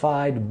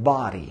glorified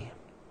body,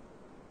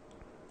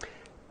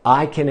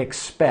 I can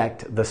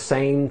expect the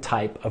same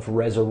type of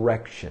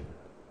resurrection.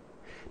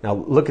 Now,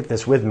 look at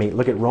this with me.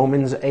 Look at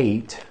Romans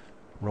 8,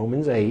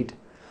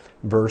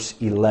 verse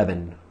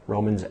 11.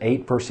 Romans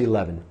 8, verse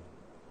 11.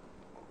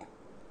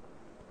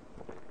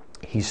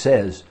 He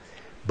says,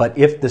 but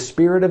if the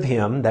Spirit of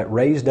him that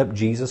raised up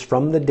Jesus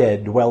from the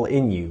dead dwell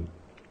in you,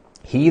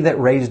 he that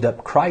raised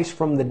up Christ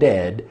from the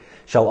dead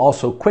shall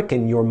also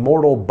quicken your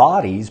mortal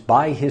bodies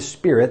by his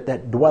Spirit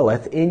that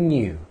dwelleth in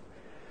you.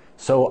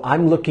 So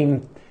I'm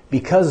looking,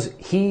 because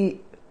he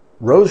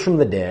rose from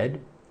the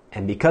dead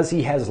and because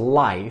he has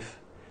life,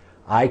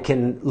 I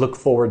can look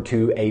forward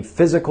to a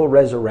physical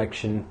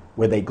resurrection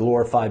with a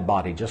glorified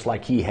body, just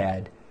like he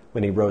had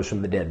when he rose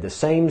from the dead. The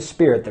same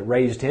Spirit that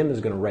raised him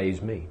is going to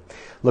raise me.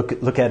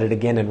 Look at it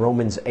again in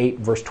Romans 8,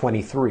 verse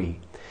 23.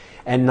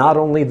 And not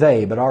only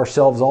they, but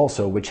ourselves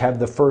also, which have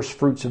the first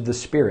fruits of the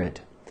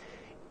Spirit.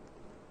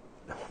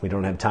 We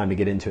don't have time to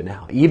get into it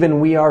now. Even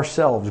we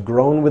ourselves,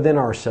 groan within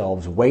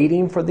ourselves,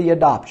 waiting for the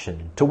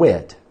adoption, to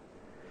wit,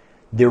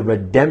 the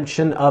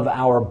redemption of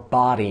our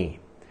body.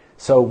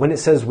 So when it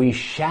says we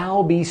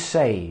shall be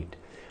saved,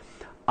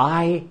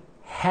 I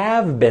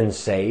have been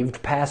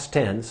saved, past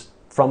tense,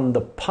 from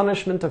the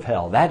punishment of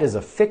hell. That is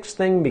a fixed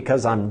thing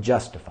because I'm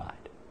justified.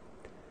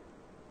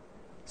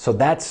 So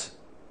that's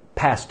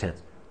past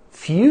tense.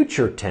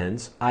 Future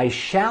tense, I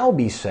shall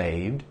be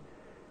saved.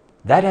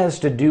 That has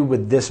to do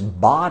with this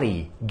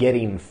body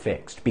getting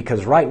fixed.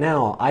 Because right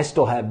now, I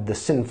still have the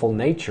sinful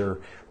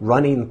nature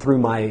running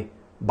through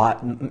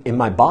in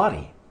my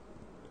body.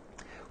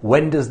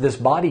 When does this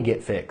body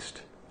get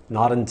fixed?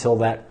 Not until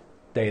that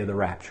day of the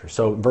rapture.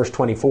 So verse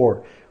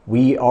 24,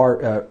 we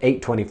are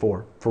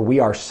 8:24. For we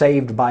are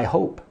saved by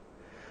hope,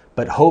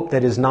 but hope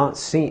that is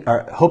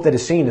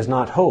seen is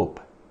not hope.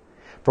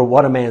 For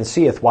what a man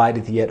seeth, why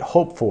doth he yet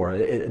hope for?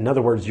 In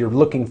other words, you're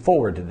looking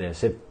forward to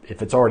this.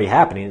 If it's already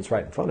happening, it's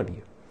right in front of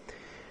you.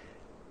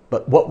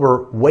 But what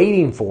we're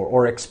waiting for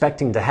or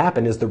expecting to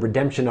happen is the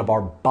redemption of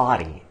our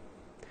body.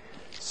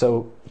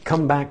 So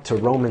come back to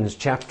Romans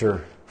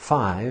chapter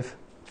 5.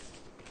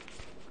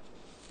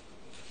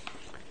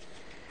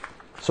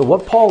 So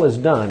what Paul has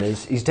done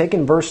is he's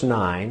taken verse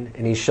 9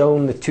 and he's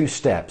shown the two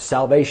steps.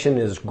 Salvation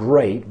is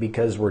great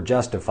because we're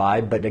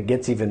justified, but it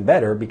gets even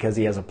better because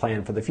he has a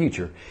plan for the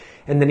future.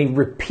 And then he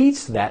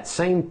repeats that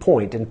same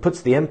point and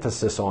puts the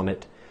emphasis on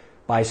it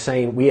by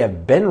saying we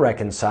have been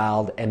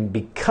reconciled, and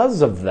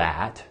because of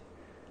that,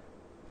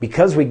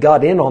 because we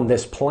got in on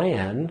this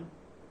plan,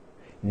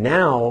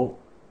 now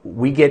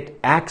we get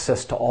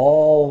access to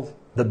all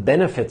the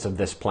benefits of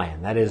this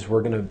plan. That is,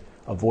 we're going to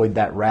avoid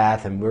that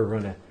wrath, and we're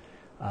going to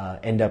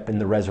end up in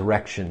the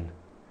resurrection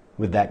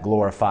with that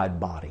glorified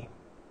body.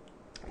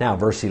 Now,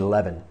 verse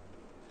 11.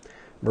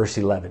 Verse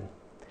 11.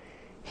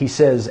 He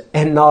says,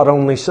 and not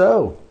only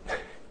so,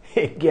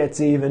 it gets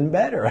even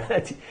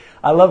better.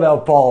 I love how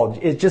Paul,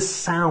 it just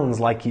sounds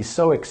like he's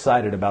so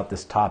excited about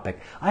this topic.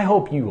 I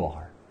hope you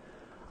are.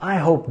 I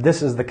hope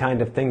this is the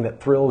kind of thing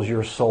that thrills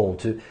your soul,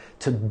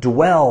 to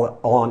dwell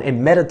on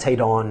and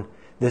meditate on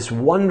this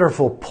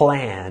wonderful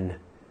plan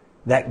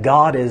that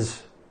God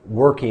is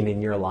working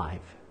in your life.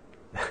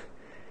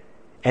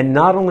 And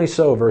not only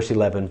so, verse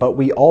 11, but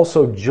we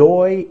also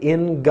joy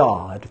in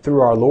God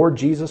through our Lord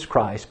Jesus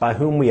Christ, by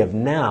whom we have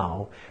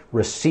now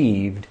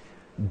received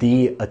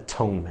the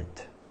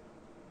atonement.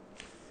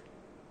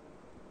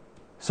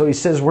 So he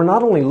says we're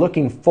not only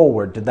looking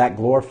forward to that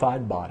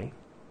glorified body,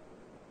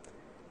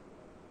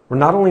 we're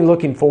not only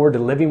looking forward to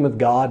living with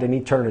God in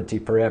eternity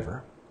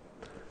forever.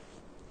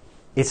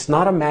 It's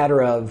not a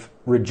matter of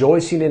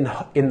rejoicing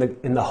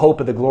in the hope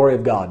of the glory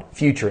of God,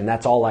 future, and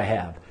that's all I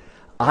have.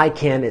 I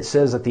can, it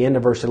says at the end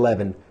of verse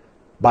 11,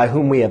 by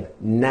whom we have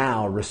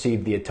now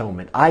received the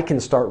atonement. I can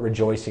start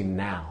rejoicing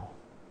now.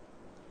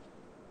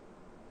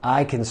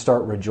 I can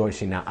start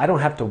rejoicing now. I don't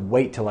have to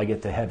wait till I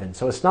get to heaven.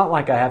 So it's not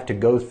like I have to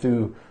go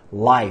through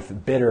life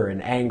bitter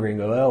and angry and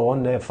go, oh,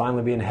 one day I'll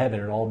finally be in heaven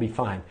and all will be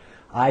fine.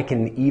 I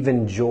can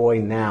even joy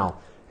now.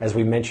 As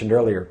we mentioned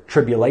earlier,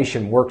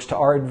 tribulation works to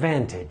our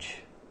advantage.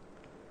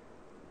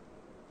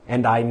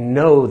 And I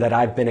know that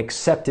I've been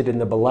accepted in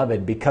the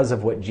beloved because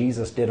of what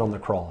Jesus did on the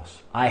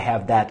cross. I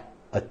have that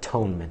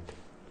atonement.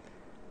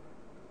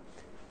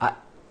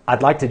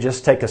 I'd like to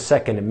just take a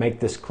second and make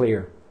this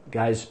clear.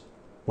 Guys,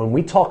 when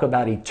we talk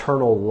about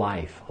eternal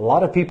life, a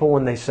lot of people,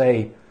 when they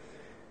say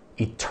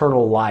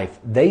eternal life,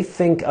 they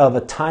think of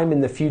a time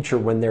in the future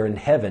when they're in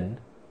heaven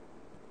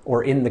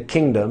or in the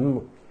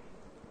kingdom,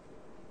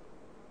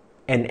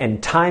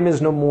 and time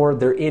is no more,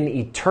 they're in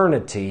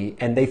eternity,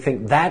 and they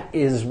think that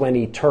is when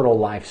eternal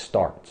life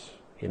starts.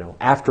 You know,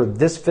 after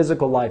this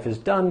physical life is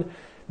done,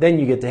 then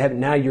you get to heaven.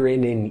 Now you're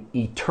in an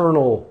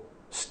eternal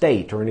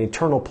state or an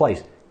eternal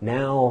place.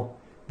 Now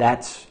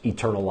that's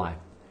eternal life.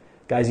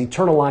 Guys,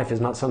 eternal life is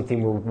not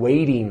something we're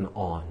waiting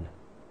on.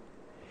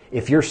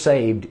 If you're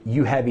saved,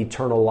 you have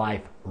eternal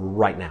life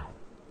right now.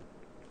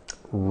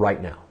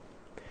 Right now.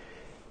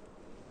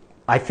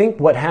 I think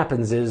what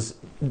happens is,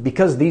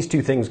 because these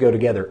two things go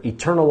together,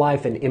 eternal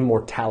life and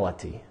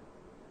immortality,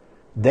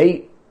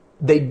 they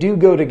do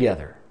go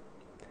together,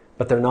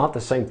 but they're not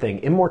the same thing.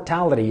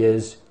 Immortality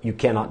is you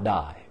cannot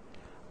die.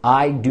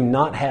 I do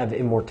not have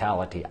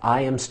immortality.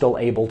 I am still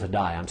able to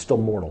die. I'm still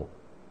mortal.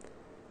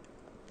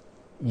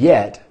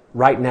 Yet,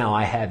 right now,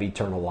 I have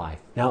eternal life.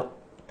 Now,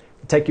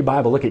 take your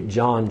Bible, look at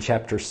John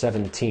chapter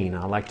 17.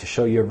 I'd like to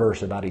show you a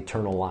verse about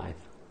eternal life.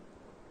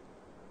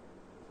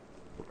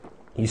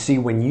 You see,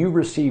 when you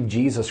received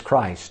Jesus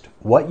Christ,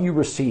 what you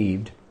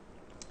received,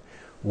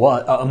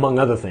 among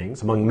other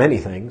things, among many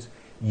things,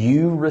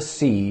 you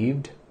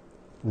received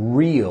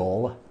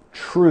real,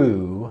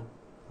 true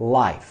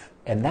life.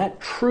 And that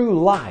true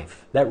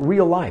life, that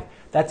real life,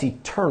 that's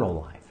eternal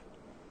life.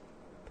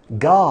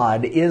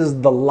 God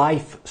is the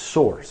life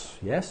source.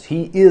 Yes,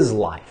 He is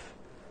life,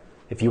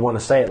 if you want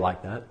to say it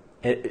like that.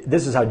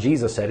 This is how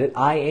Jesus said it.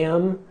 I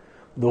am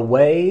the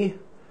way,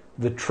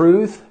 the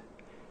truth,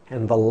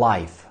 and the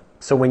life.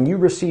 So when you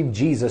received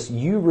Jesus,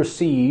 you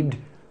received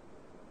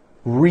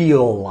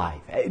real life.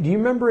 Do you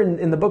remember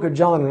in the book of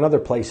John and other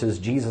places,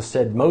 Jesus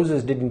said,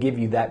 Moses didn't give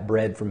you that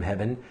bread from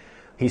heaven.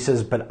 He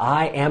says, but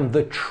I am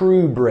the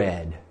true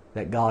bread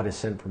that God has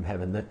sent from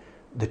heaven,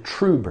 the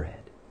true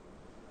bread.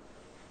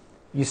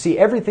 You see,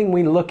 everything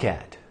we look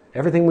at,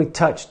 everything we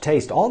touch,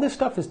 taste, all this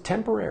stuff is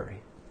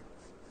temporary.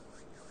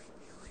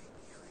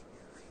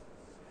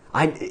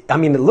 I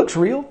mean, it looks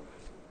real.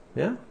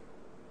 Yeah.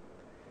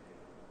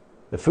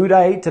 The food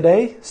I ate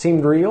today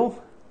seemed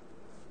real.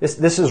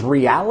 This is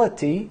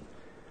reality,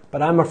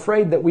 but I'm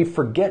afraid that we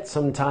forget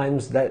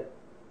sometimes that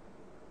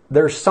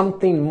there's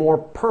something more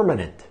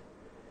permanent.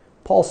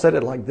 Paul said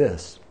it like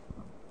this: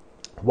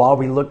 while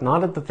we look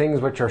not at the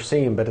things which are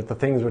seen, but at the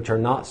things which are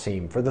not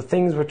seen. For the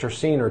things which are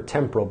seen are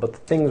temporal, but the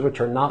things which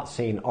are not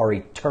seen are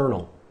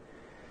eternal.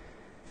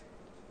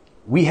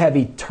 We have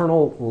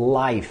eternal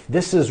life.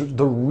 This is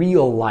the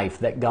real life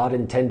that God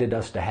intended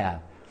us to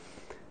have.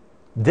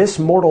 This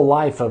mortal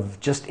life of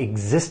just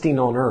existing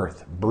on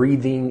earth,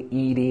 breathing,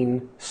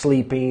 eating,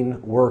 sleeping,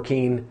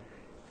 working,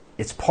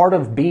 it's part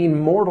of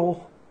being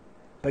mortal.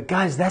 But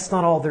guys, that's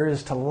not all there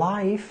is to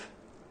life.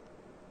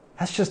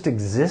 That's just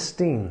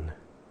existing.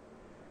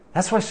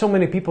 That's why so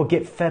many people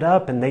get fed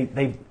up and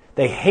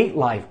they hate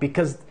life,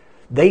 because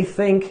they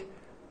think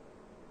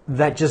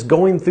that just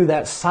going through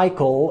that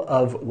cycle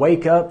of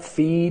wake up,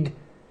 feed,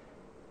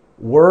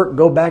 work,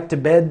 go back to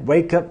bed,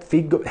 wake up,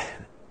 feed, go,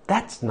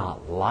 that's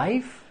not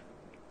life.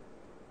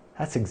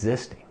 That's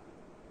existing.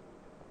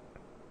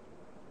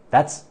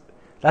 That's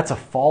a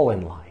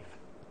fallen life.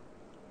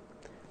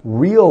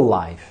 Real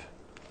life.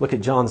 Look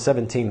at John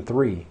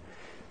 17:3.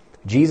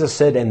 Jesus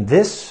said, and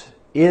this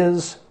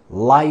is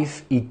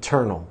life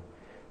eternal,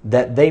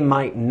 that they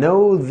might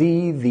know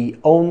thee, the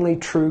only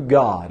true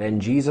God,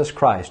 and Jesus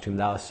Christ, whom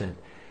thou hast sent.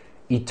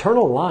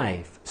 Eternal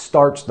life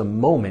starts the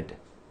moment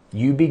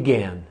you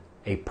began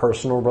a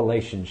personal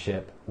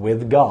relationship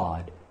with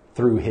God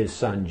through His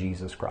Son,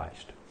 Jesus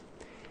Christ.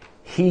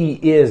 He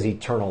is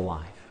eternal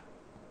life.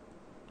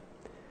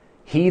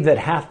 He that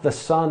hath the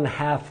Son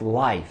hath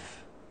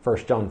life.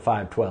 1 John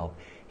 5:12.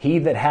 He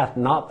that hath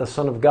not the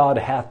Son of God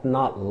hath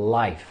not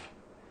life.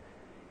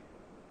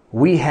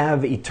 We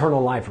have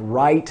eternal life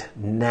right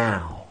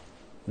now.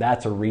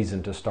 That's a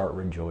reason to start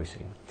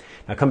rejoicing.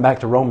 Now come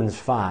back to Romans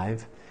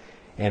 5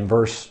 and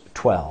verse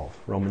 12.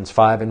 Romans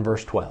 5 and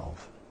verse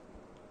 12.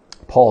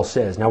 Paul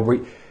says, now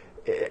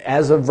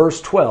as of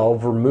verse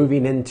 12, we're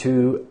moving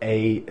into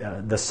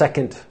the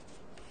second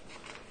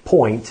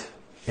point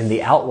in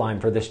the outline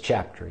for this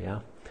chapter. Yeah.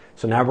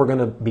 So now we're going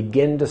to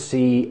begin to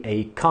see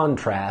a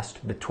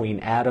contrast between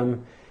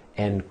Adam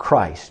and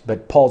Christ.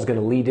 But Paul's going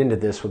to lead into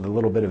this with a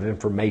little bit of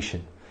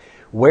information.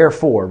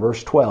 Wherefore,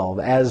 verse 12,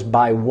 as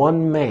by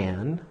one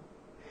man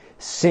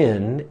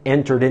sin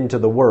entered into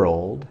the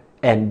world,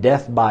 and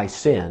death by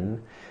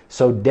sin,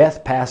 so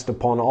death passed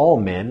upon all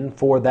men,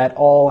 for that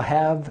all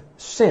have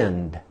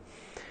sinned.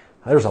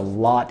 There's a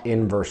lot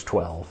in verse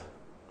 12.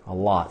 A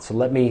lot. So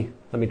let me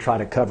try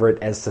to cover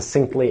it as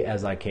succinctly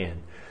as I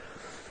can.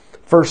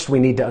 First, we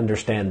need to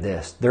understand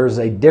this. There's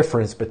a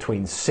difference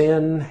between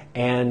sin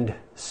and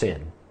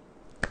sin.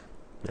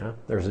 Yeah,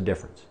 there's a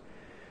difference.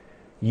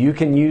 You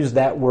can use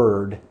that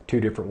word two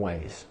different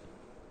ways.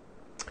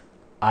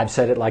 I've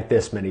said it like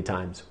this many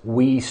times.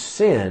 We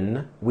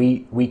sin,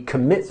 we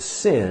commit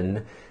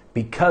sin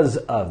because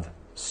of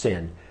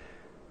sin.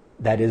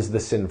 That is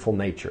the sinful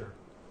nature.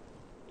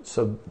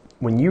 So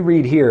when you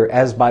read here,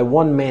 as by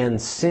one man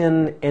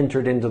sin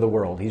entered into the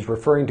world, he's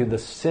referring to the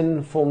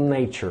sinful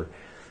nature.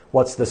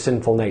 What's the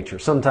sinful nature?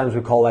 Sometimes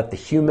we call that the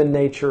human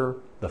nature,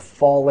 the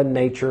fallen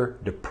nature,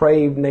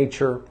 depraved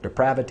nature,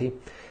 depravity,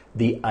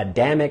 the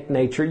Adamic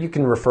nature. You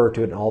can refer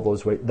to it in all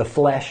those ways. The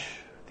flesh,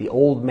 the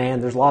old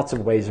man. There's lots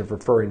of ways of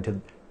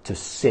referring to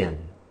sin,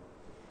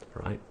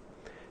 right?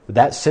 But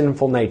that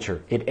sinful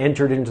nature, it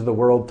entered into the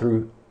world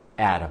through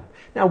Adam.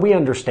 Now we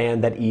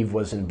understand that Eve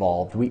was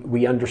involved.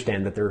 We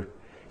understand that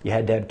you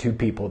had to have two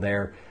people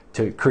there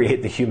to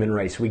create the human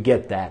race. We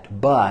get that.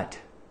 But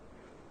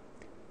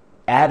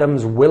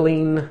Adam's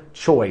willing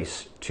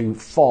choice to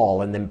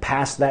fall and then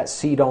pass that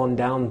seed on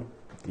down,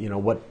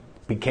 what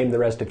became the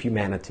rest of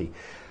humanity.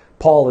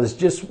 Paul is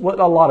just what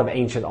a lot of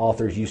ancient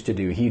authors used to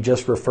do. He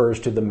just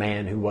refers to the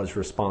man who was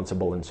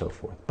responsible and so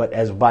forth. But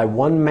as by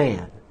one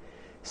man,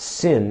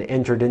 sin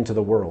entered into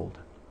the world.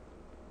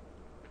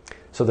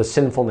 So the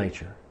sinful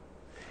nature.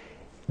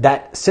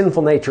 That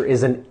sinful nature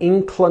is an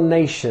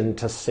inclination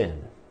to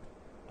sin.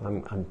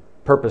 I'm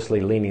purposely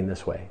leaning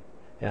this way.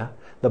 Yeah.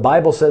 The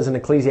Bible says in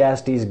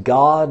Ecclesiastes,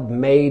 God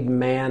made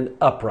man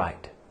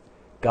upright.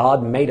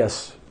 God made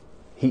us.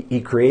 He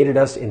created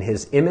us in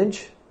His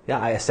image. Yeah,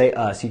 I say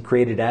us. He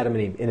created Adam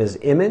and Eve in His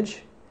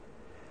image.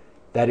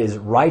 That is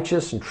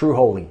righteous and true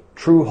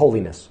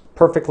holiness,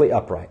 perfectly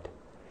upright.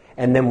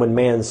 And then when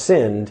man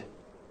sinned,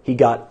 he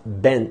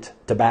got bent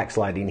to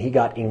backsliding. He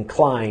got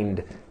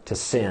inclined to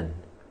sin.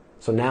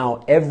 So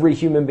now every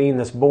human being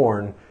that's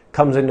born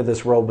comes into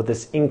this world with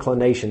this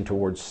inclination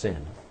towards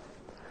sin.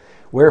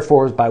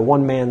 Wherefore, by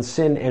one man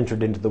sin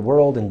entered into the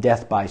world, and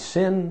death by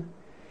sin,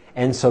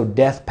 and so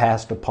death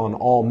passed upon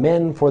all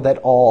men, for that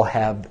all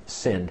have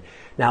sinned.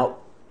 Now,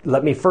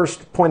 let me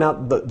first point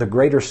out the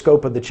greater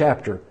scope of the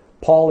chapter.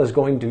 Paul is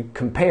going to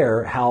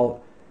compare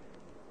how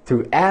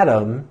through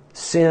Adam,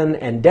 sin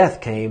and death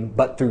came,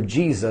 but through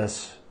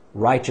Jesus,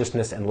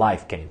 righteousness and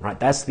life came. Right?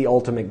 That's the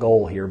ultimate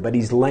goal here. But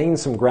he's laying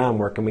some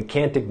groundwork, and we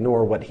can't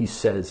ignore what he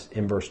says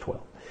in verse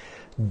 12.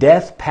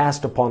 Death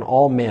passed upon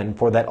all men,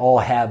 for that all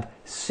have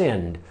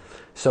sinned.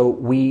 So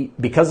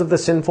because of the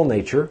sinful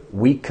nature,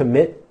 we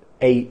commit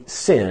a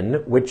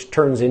sin, which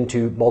turns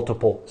into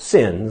multiple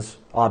sins,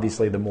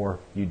 obviously the more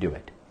you do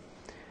it.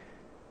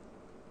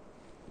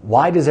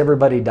 Why does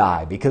everybody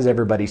die? Because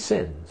everybody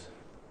sins,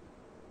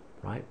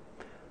 right?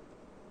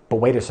 But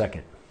wait a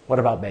second. What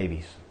about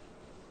babies?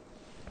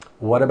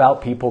 What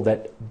about people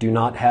that do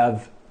not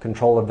have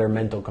control of their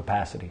mental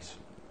capacities?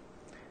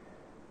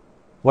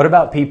 What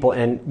about people,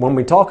 and when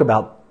we talk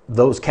about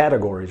those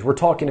categories, we're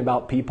talking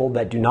about people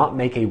that do not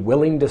make a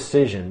willing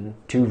decision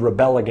to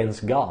rebel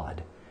against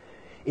God.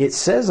 It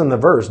says in the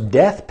verse,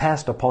 death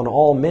passed upon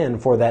all men,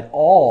 for that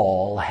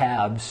all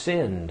have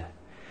sinned.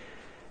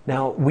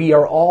 Now, we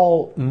are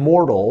all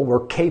mortal.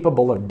 We're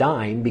capable of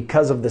dying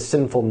because of the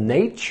sinful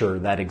nature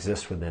that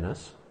exists within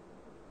us.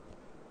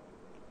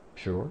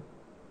 Sure.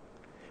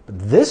 But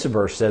this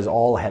verse says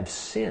all have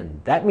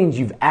sinned. That means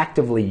you've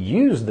actively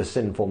used the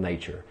sinful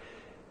nature.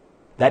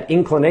 That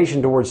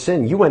inclination towards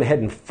sin, you went ahead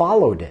and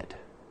followed it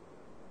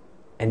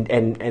and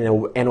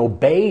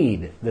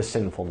obeyed the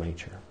sinful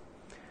nature.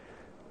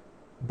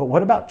 But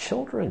what about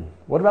children?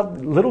 What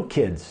about little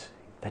kids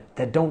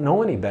that don't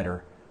know any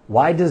better?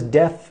 Why does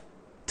death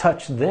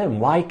touch them?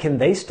 Why can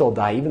they still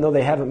die even though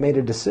they haven't made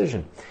a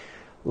decision?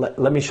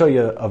 Let me show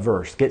you a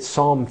verse. Get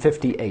Psalm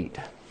 58.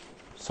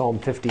 Psalm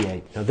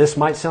 58. Now this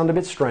might sound a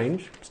bit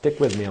strange. Stick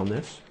with me on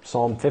this.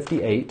 Psalm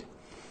 58.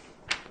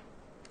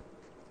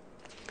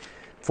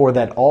 For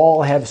that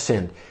all have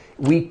sinned.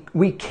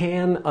 We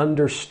can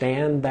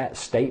understand that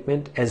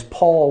statement as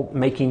Paul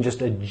making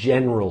just a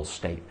general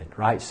statement,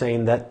 right?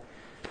 Saying that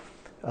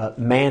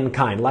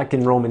mankind, like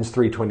in Romans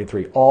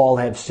 3:23, all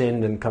have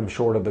sinned and come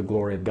short of the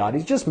glory of God.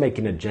 He's just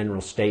making a general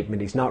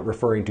statement. He's not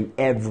referring to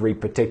every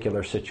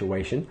particular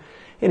situation.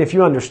 And if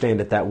you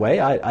understand it that way,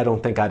 I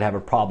don't think I'd have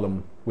a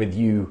problem with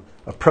you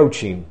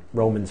approaching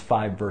Romans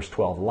 5 verse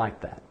 12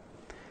 like that.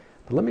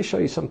 But let me show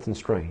you something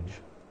strange.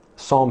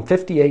 Psalm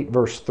 58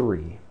 verse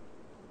 3.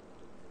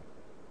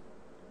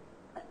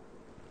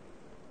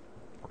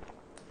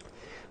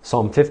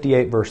 Psalm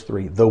 58 verse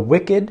 3. The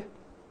wicked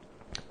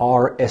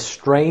are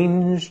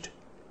estranged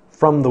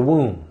from the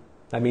womb.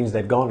 That means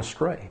they've gone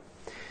astray.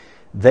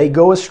 They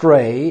go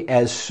astray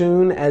as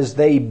soon as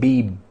they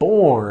be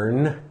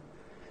born,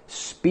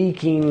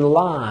 speaking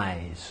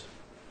lies.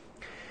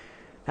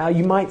 Now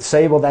you might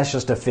say, well, that's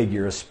just a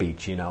figure of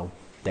speech, you know.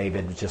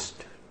 David was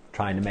just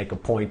trying to make a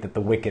point that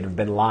the wicked have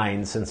been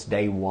lying since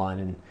day one.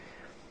 And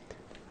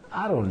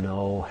I don't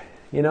know.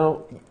 You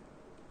know,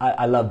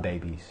 I love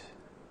babies,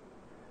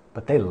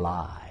 but they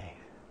lie.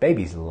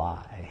 Babies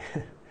lie.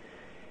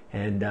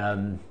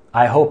 And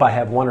I hope I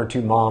have one or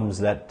two moms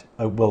that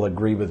will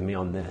agree with me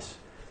on this.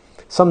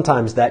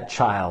 Sometimes that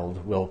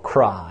child will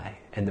cry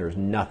and there's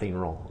nothing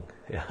wrong.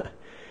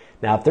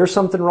 Now, if there's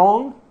something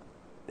wrong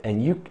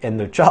and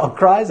the child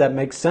cries, that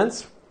makes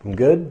sense. I'm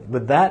good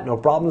with that, no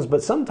problems.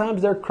 But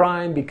sometimes they're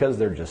crying because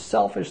they're just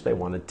selfish. They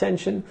want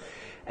attention.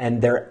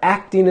 And they're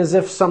acting as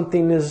if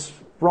something is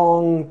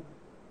wrong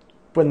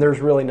when there's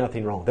really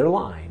nothing wrong. They're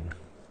lying.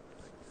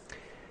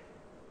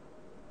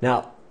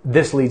 Now,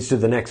 this leads to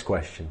the next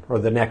question, or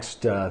the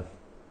next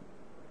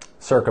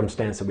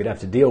circumstance that we'd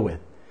have to deal with.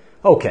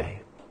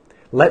 Okay,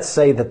 let's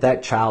say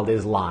that child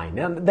is lying.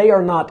 Now, they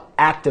are not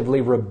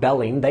actively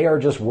rebelling. They are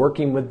just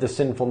working with the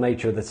sinful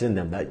nature that's in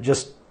them.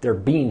 They're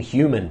being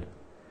human.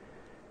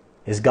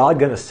 Is God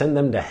going to send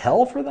them to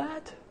hell for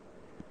that?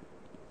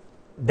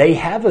 They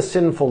have a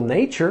sinful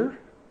nature.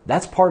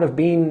 That's part of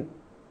being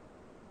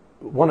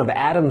one of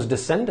Adam's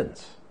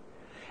descendants.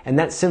 And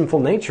that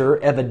sinful nature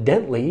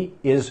evidently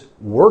is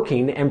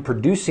working and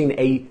producing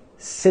a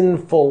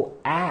sinful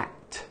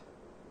act.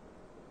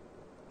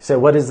 So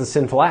what is the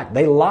sinful act?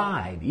 They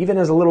lied, even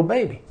as a little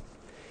baby.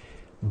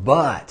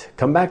 But,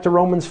 come back to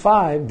Romans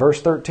 5,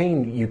 verse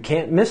 13. You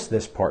can't miss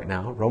this part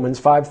now. Romans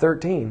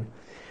 5:13.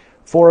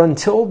 For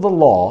until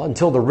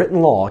the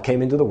written law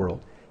came into the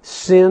world,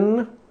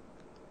 sin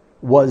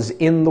was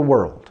in the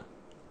world.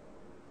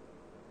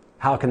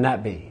 How can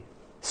that be?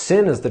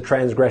 Sin is the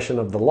transgression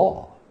of the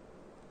law.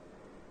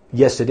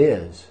 Yes, it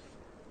is.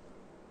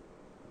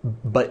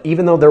 But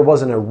even though there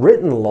wasn't a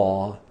written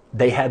law,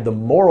 they had the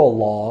moral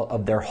law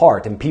of their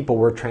heart, and people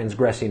were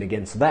transgressing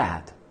against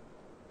that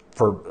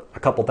for a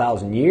couple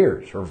thousand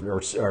years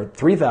or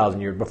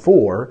 3,000 years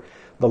before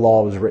the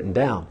law was written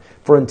down.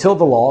 For until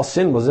the law,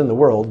 sin was in the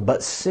world,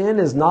 but sin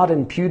is not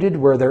imputed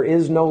where there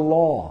is no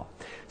law.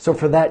 So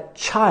for that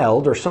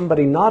child or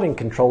somebody not in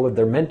control of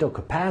their mental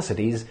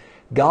capacities,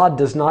 God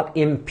does not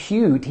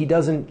impute, He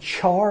doesn't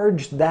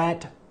charge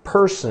that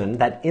person,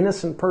 that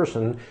innocent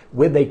person,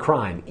 with a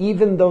crime,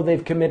 even though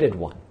they've committed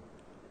one.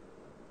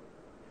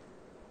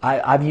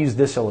 I've used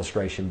this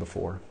illustration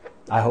before.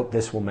 I hope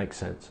this will make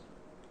sense.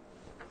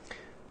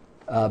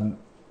 When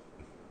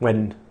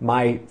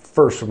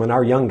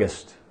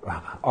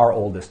our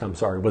oldest,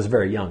 was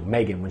very young,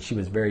 Megan, when she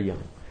was very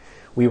young,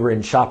 we were in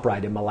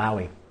ShopRite in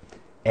Malawi,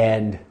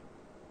 and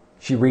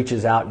she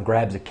reaches out and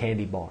grabs a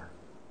candy bar,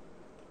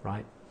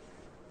 right,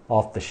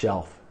 off the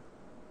shelf.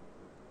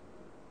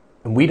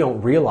 And we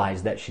don't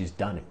realize that she's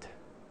done it.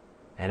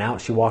 And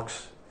out she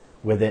walks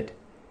with it,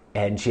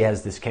 and she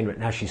has this candy bar.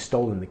 Now she's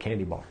stolen the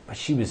candy bar. But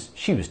she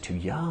was too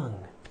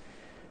young.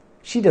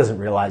 She doesn't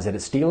realize that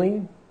it's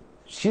stealing.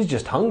 She's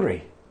just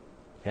hungry.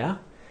 Yeah?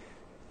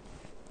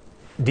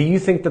 Do you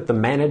think that the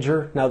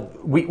manager, now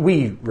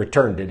we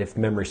returned it if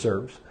memory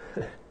serves,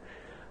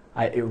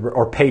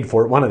 or paid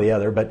for it, one or the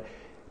other, but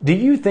do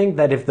you think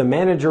that if the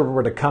manager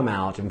were to come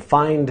out and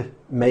find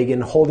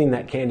Megan holding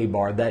that candy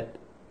bar, that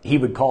he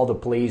would call the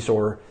police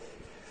or,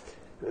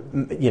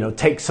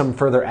 take some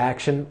further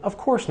action? Of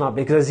course not,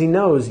 because he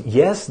knows,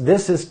 yes,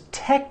 this is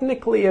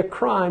technically a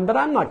crime, but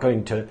I'm not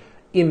going to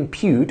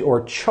impute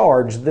or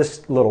charge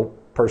this little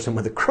person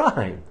with a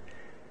crime.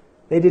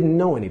 They didn't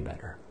know any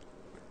better,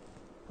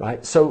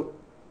 right? So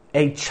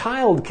a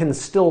child can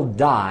still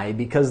die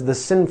because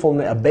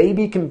a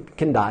baby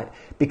can die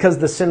because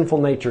the sinful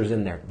nature is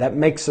in there. That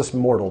makes us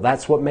mortal.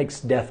 That's what makes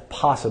death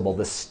possible.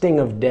 The sting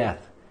of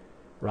death,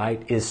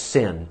 right, is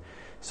sin.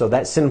 So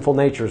that sinful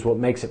nature is what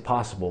makes it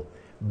possible.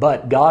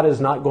 But God is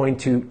not going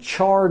to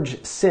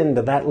charge sin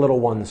to that little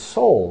one's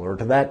soul, or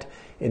to that,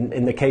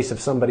 in the case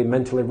of somebody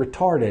mentally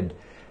retarded.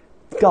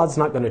 God's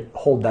not going to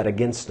hold that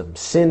against them.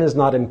 Sin is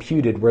not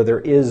imputed where there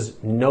is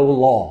no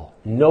law.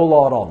 No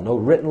law at all. No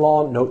written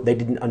law. No, they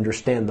didn't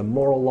understand the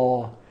moral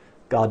law.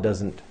 God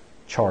doesn't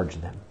charge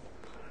them.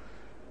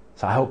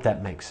 So I hope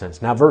that makes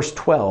sense. Now verse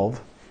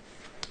 12,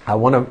 I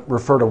want to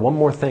refer to one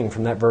more thing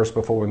from that verse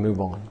before we move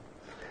on.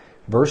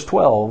 Verse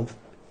 12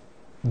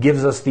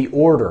 gives us the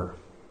order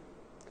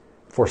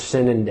for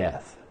sin and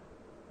death.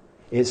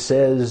 It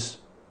says,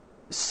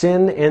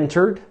 sin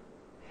entered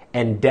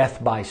and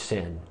death by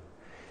sin.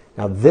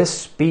 Now this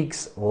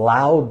speaks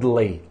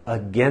loudly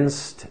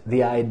against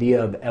the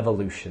idea of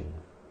evolution,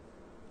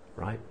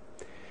 right?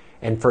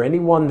 And for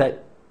anyone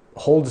that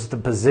holds the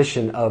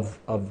position of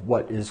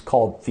what is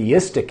called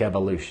theistic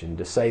evolution,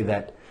 to say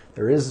that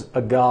there is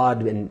a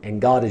God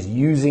and God is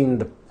using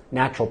the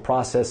natural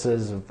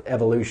processes of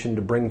evolution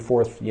to bring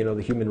forth,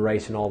 the human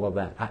race and all of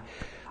that.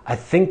 I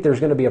think there's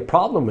going to be a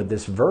problem with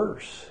this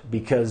verse,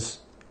 because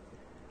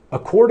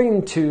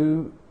according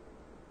to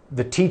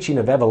the teaching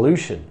of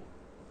evolution,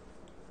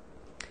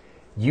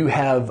 you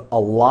have a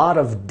lot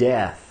of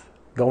death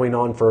going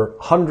on for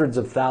hundreds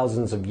of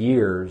thousands of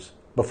years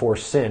before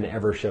sin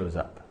ever shows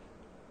up.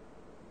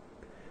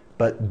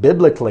 But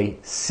biblically,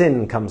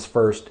 sin comes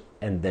first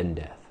and then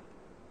death.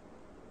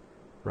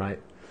 Right?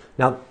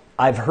 Now,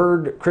 I've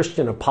heard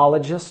Christian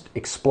apologists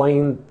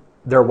explain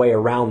their way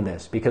around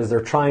this, because they're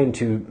trying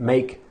to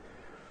make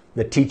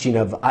the teaching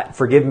of,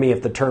 forgive me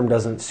if the term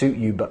doesn't suit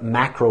you, but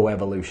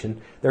macroevolution.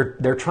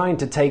 They're trying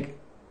to take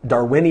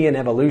Darwinian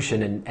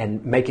evolution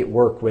and make it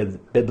work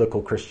with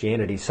biblical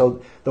Christianity.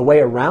 So the way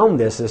around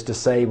this is to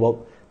say,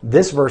 well,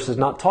 this verse is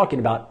not talking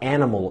about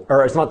animal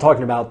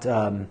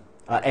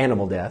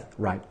death,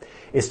 right?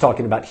 It's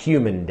talking about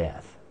human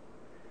death.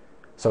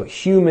 So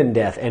human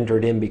death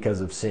entered in because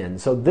of sin.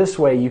 So this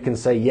way you can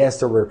say, yes,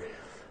 there were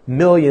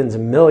millions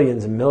and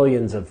millions and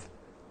millions of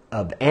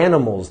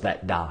animals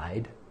that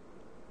died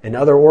and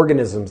other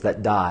organisms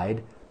that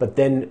died, but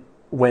then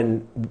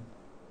when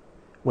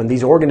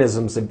these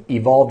organisms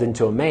evolved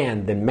into a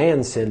man, then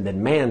man sinned,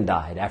 then man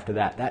died after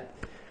that.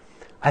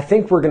 I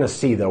think we're going to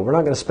see, though, we're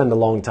not going to spend a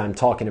long time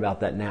talking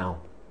about that now.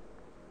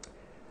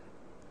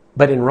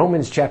 But in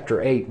Romans chapter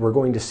 8, we're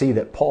going to see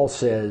that Paul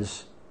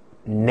says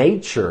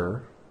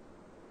nature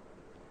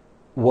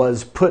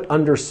was put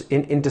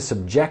into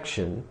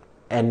subjection,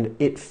 and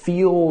it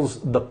feels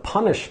the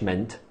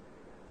punishment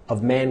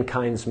of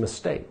mankind's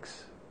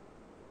mistakes.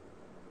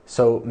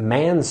 So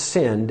man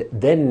sinned,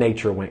 then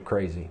nature went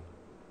crazy.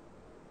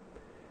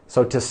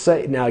 So to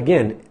say, now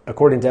again,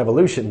 according to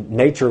evolution,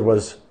 nature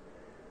was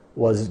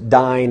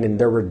dying and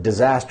there were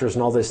disasters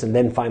and all this, and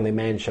then finally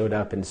man showed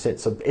up and sinned.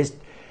 So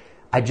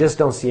I just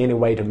don't see any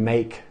way to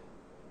make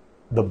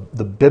the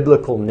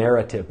biblical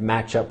narrative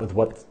match up with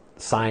what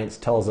science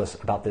tells us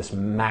about this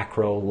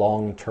macro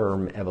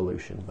long-term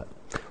evolution. But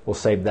we'll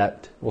save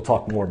that. We'll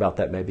talk more about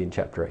that maybe in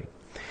chapter 8.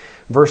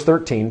 Verse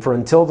 13, for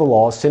until the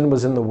law, sin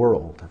was in the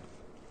world,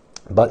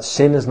 but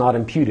sin is not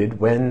imputed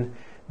when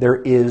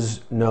there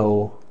is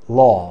no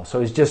law.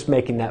 So he's just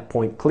making that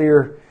point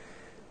clear,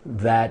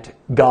 that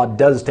God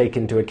does take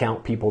into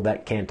account people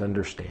that can't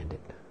understand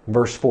it.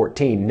 Verse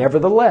 14,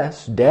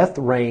 nevertheless, death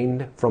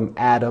reigned from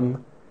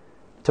Adam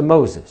to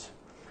Moses.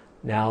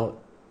 Now,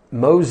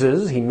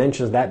 Moses, he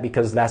mentions that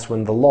because that's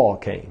when the law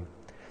came.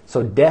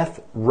 So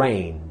death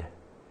reigned.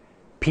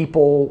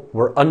 People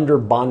were under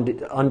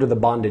the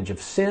bondage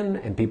of sin,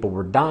 and people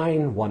were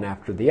dying one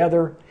after the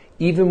other,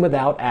 even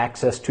without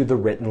access to the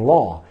written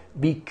law,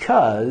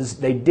 because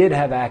they did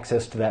have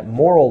access to that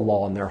moral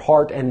law in their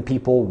heart, and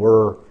people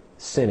were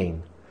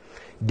sinning.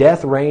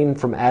 Death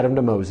reigned from Adam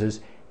to Moses,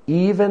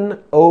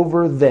 even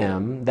over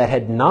them that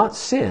had not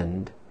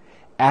sinned,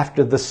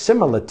 after the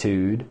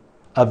similitude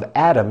of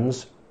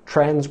Adam's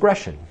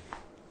transgression.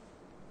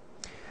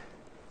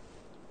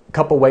 A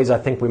couple ways I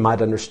think we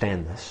might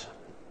understand this.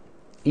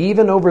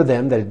 Even over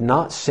them that had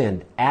not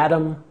sinned,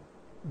 Adam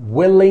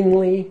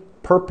willingly,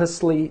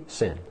 purposely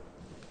sinned.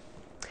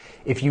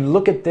 If you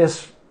look at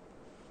this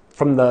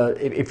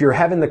if you're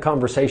having the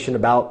conversation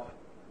about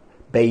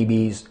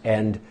babies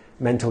and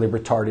mentally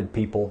retarded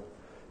people,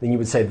 then you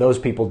would say those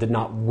people did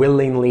not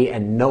willingly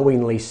and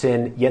knowingly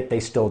sin, yet they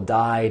still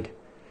died.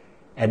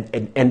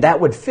 And that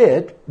would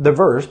fit the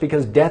verse,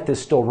 because death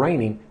is still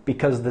reigning,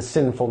 because the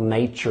sinful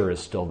nature is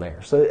still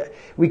there. So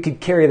we could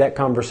carry that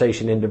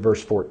conversation into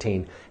verse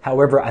 14.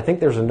 However, I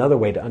think there's another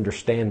way to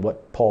understand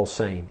what Paul's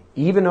saying.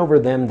 Even over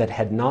them that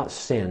had not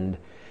sinned,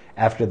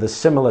 after the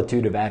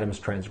similitude of Adam's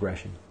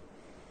transgression.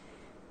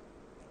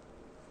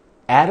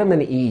 Adam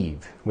and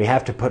Eve, we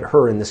have to put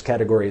her in this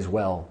category as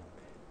well.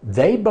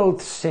 They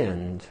both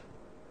sinned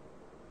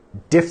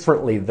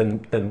differently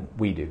than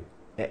we do.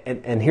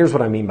 And here's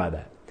what I mean by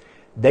that.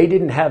 They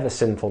didn't have a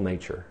sinful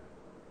nature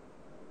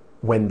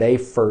when they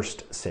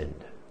first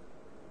sinned.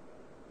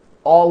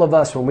 All of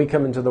us, when we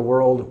come into the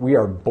world, we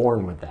are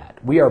born with that.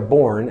 We are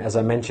born, as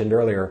I mentioned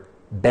earlier,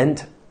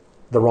 bent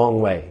the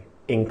wrong way,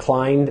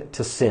 inclined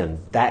to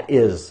sin. That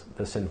is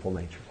the sinful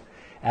nature.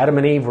 Adam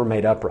and Eve were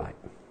made upright.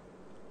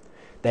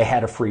 They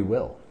had a free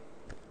will.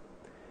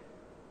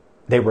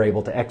 They were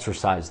able to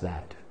exercise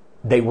that.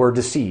 They were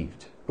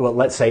deceived. Well,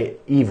 let's say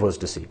Eve was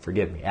deceived.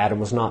 Forgive me. Adam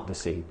was not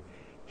deceived.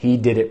 He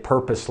did it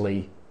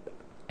purposely,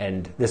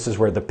 and this is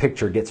where the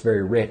picture gets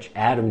very rich.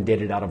 Adam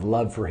did it out of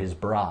love for his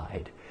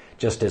bride,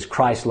 just as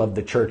Christ loved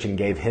the church and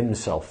gave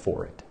himself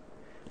for it.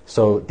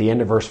 So at the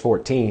end of verse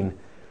 14,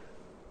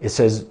 it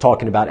says,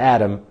 talking about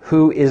Adam,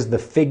 who is the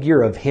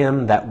figure of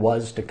him that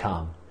was to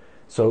come.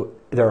 So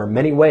there are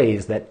many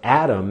ways that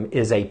Adam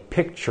is a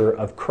picture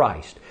of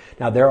Christ.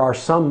 Now, there are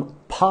some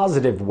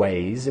positive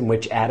ways in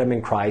which Adam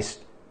and Christ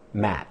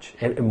match.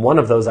 And one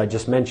of those I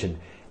just mentioned.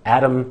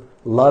 Adam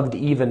loved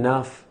Eve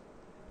enough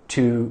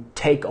to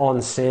take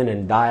on sin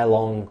and die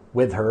along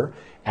with her.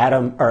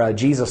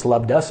 Jesus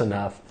loved us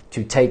enough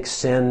to take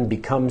sin,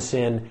 become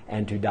sin,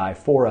 and to die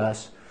for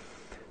us.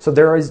 So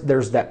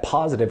there's that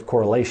positive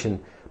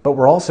correlation, but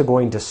we're also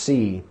going to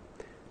see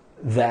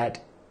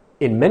that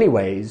in many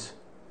ways,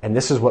 and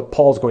this is what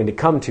Paul's going to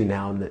come to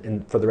now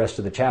for the rest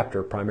of the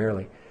chapter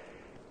primarily,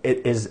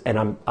 it is,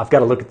 and I've got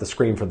to look at the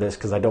screen for this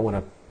because I don't want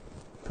to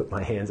put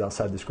my hands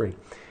outside the screen.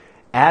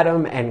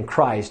 Adam and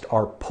Christ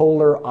are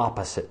polar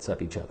opposites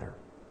of each other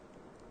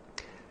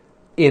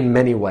in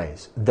many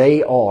ways.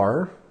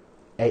 There's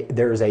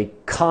a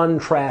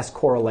contrast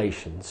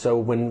correlation. So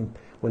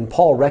when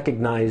Paul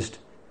recognized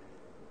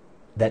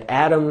that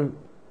Adam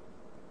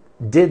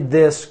did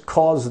this,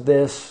 caused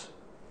this,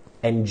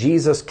 and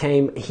Jesus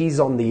came, he's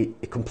on the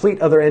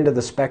complete other end of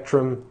the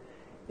spectrum.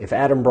 If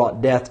Adam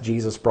brought death,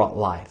 Jesus brought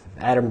life.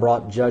 If Adam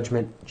brought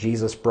judgment,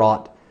 Jesus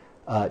brought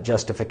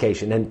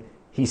justification. And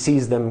he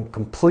sees them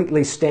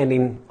completely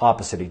standing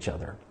opposite each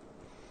other.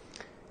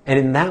 And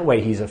in that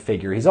way, he's a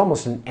figure. He's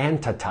almost an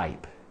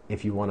antitype,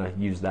 if you want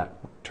to use that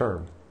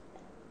term.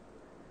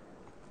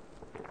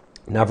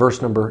 Now,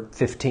 verse number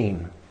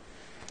 15.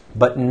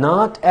 But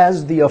not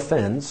as the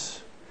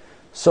offense,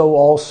 so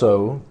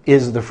also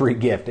is the free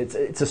gift.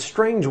 It's a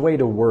strange way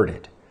to word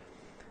it.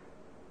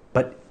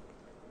 But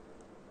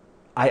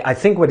I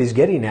think what he's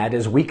getting at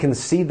is we can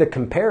see the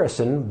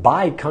comparison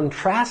by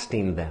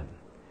contrasting them,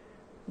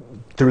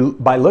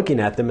 by looking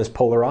at them as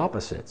polar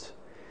opposites.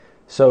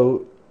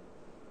 So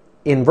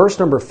in verse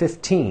number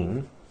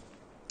 15,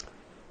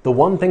 the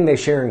one thing they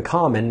share in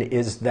common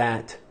is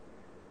that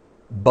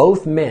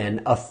both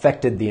men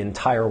affected the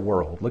entire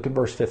world. Look at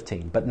verse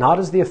 15. But not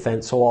as the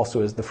offense, so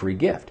also is the free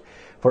gift.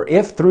 For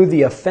if through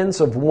the offense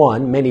of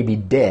one many be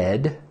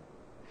dead,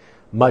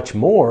 much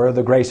more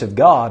the grace of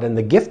God and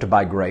the gift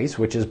by grace,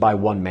 which is by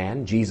one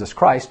man, Jesus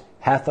Christ,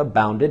 hath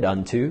abounded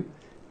unto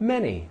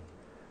many.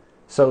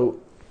 So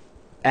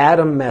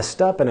Adam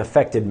messed up and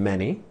affected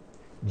many.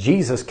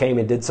 Jesus came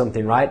and did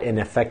something right and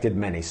affected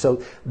many.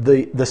 So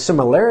the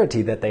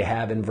similarity that they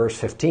have in verse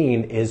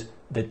 15 is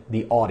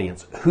the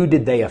audience. Who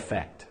did they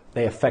affect?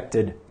 They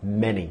affected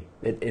many.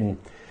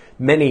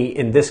 Many,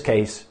 in this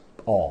case,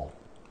 all.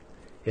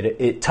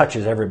 It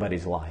touches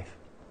everybody's life.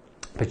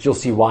 But you'll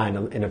see why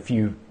in a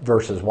few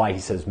verses why he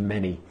says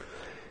many.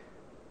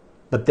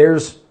 But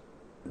there's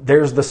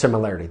the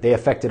similarity. They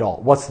affected all.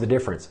 What's the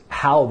difference?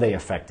 How they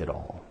affected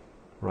all.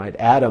 Right?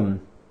 Adam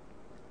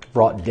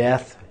brought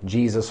death.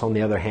 Jesus, on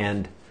the other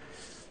hand,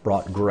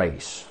 brought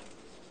grace.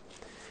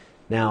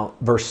 Now,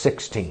 verse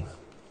 16.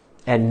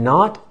 And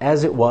not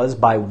as it was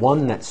by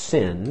one that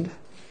sinned,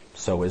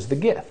 so is the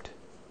gift.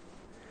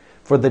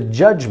 For the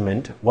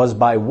judgment was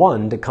by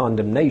one to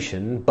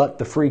condemnation, but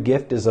the free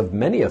gift is of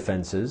many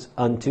offenses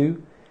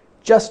unto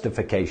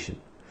justification.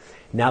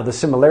 Now, the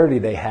similarity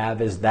they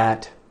have is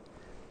that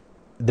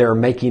there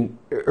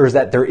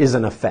is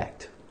an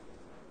effect.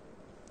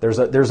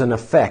 There's an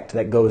effect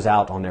that goes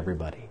out on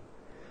everybody.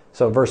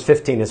 So verse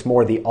 15 is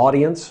more the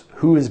audience.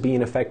 Who is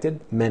being affected?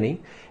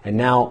 Many. And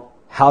now,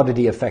 how did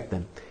he affect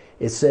them?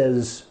 It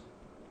says,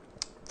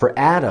 for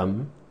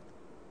Adam,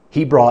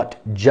 he brought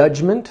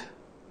judgment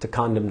to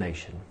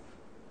condemnation.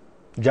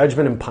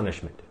 Judgment and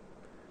punishment.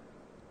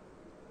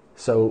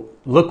 So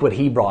look what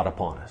he brought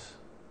upon us.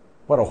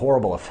 What a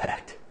horrible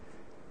effect.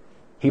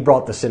 He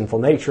brought the sinful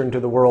nature into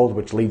the world,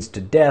 which leads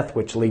to death,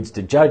 which leads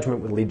to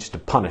judgment, which leads to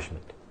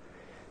punishment.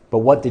 But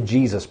what did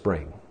Jesus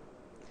bring?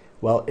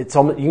 Well, you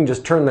can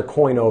just turn the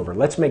coin over.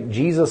 Let's make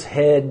Jesus'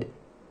 heads,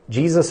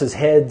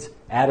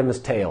 Adam's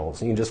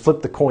tails. And you can just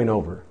flip the coin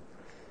over.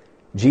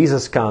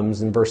 Jesus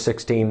comes in verse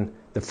 16,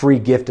 the free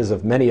gift is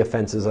of many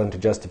offenses unto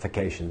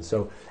justification.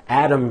 So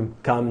Adam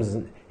comes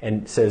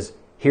and says,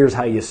 here's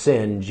how you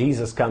sin.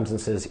 Jesus comes and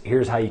says,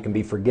 here's how you can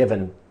be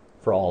forgiven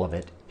for all of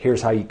it.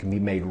 Here's how you can be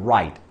made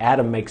right.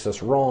 Adam makes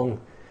us wrong.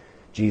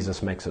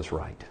 Jesus makes us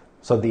right.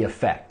 So the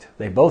effect.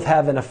 They both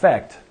have an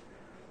effect,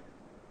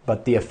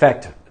 but the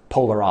effect,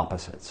 polar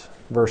opposites.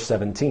 Verse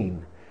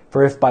 17.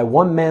 For if by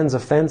one man's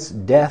offense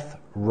death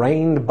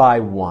reigned by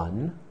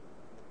one,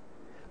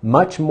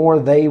 much more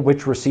they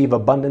which receive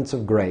abundance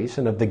of grace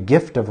and of the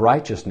gift of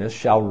righteousness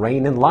shall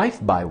reign in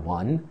life by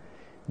one,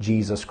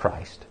 Jesus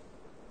Christ.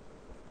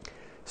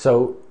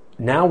 So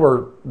now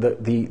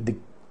the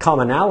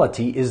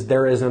commonality is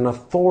there is an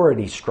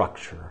authority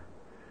structure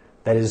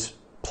that is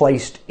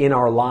placed in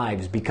our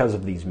lives because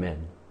of these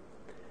men.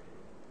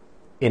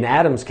 In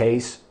Adam's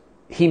case,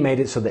 he made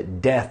it so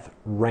that death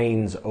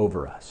reigns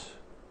over us.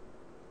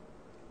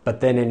 But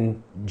then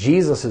in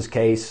Jesus'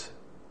 case,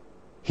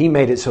 he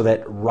made it so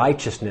that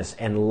righteousness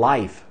and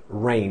life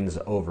reigns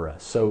over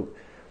us. So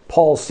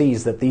Paul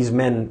sees that these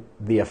men,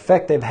 the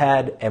effect they've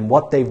had and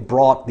what they've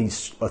brought,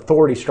 these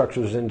authority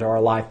structures into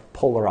our life,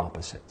 polar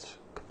opposites,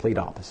 complete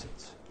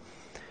opposites.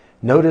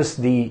 Notice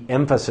the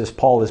emphasis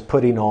Paul is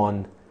putting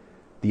on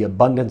the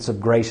abundance of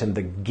grace and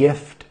the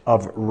gift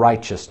of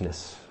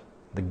righteousness.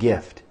 The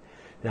gift.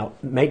 Now,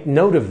 make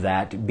note of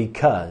that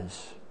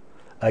because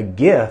a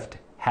gift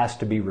has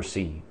to be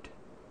received.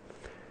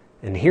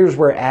 And here's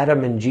where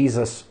Adam and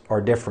Jesus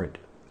are different.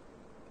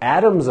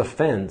 Adam's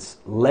offense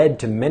led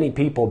to many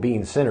people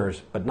being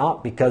sinners, but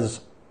not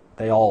because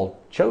they all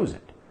chose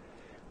it.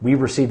 We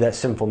receive that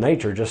sinful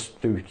nature just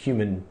through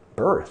human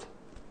birth.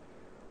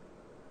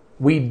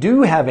 We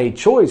do have a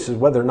choice as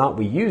whether or not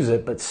we use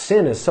it, but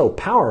sin is so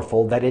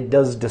powerful that it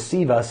does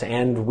deceive us,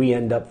 and we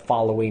end up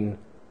following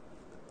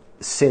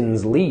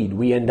sin's lead.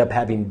 We end up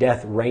having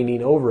death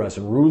reigning over us,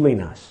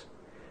 ruling us.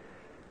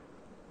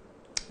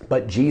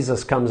 But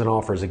Jesus comes and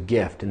offers a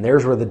gift, and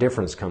there's where the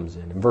difference comes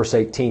in. In verse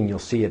 18, you'll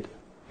see it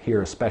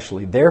here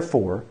especially.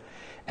 Therefore,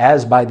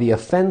 as by the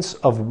offense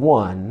of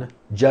one,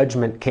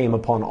 judgment came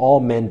upon all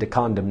men to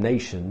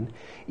condemnation,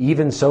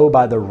 even so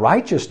by the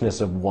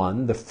righteousness of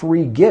one, the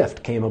free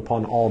gift came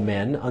upon all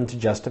men unto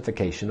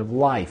justification of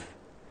life.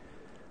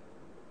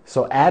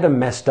 So Adam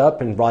messed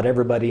up and brought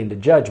everybody into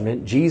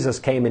judgment. Jesus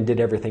came and did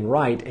everything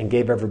right and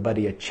gave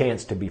everybody a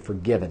chance to be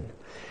forgiven.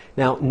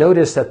 Now,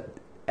 notice that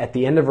at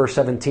the end of verse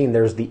 17,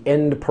 there's the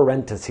end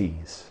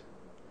parentheses.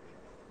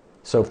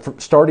 So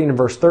starting in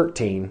verse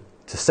 13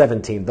 to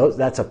 17,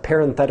 that's a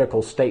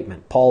parenthetical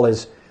statement. Paul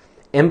has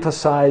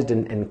emphasized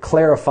and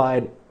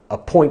clarified a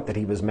point that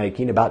he was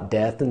making about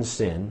death and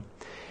sin.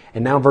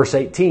 And now verse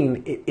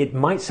 18, it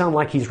might sound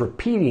like he's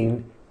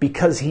repeating,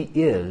 because he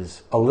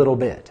is a little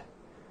bit.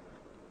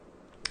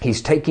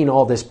 He's taking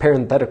all this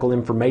parenthetical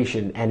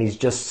information and he's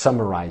just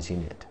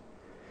summarizing it.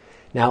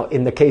 Now,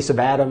 in the case of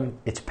Adam,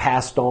 it's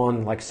passed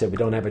on. Like I said, we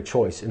don't have a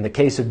choice. In the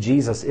case of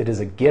Jesus, it is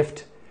a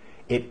gift.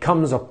 It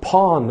comes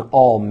upon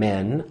all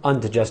men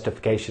unto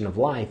justification of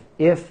life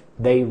if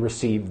they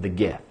receive the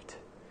gift.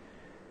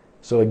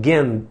 So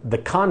again, the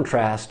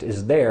contrast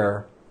is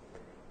there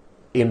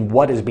in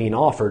what is being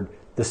offered.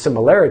 The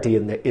similarity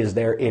is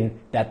there in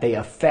that they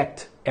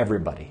affect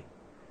everybody.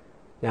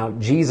 Now,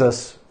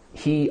 Jesus,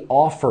 he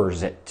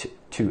offers it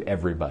to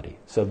everybody.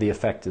 So the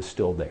effect is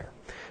still there.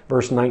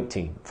 Verse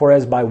 19, for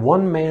as by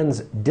one man's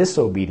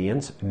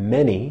disobedience,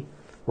 many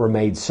were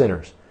made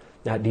sinners.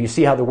 Now, do you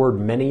see how the word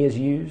many is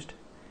used?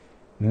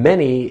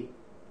 Many,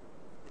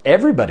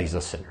 everybody's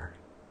a sinner.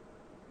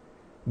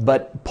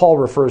 But Paul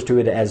refers to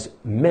it as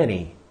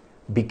many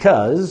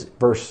because,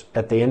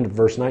 at the end of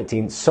verse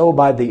 19, so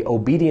by the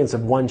obedience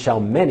of one shall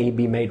many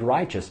be made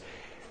righteous.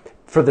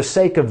 For the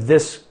sake of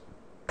this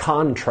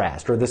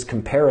contrast, or this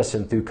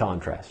comparison through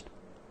contrast,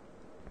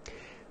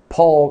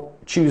 Paul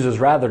chooses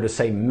rather to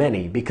say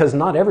many, because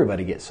not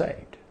everybody gets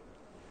saved.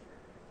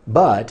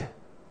 But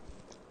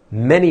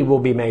many will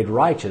be made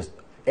righteous.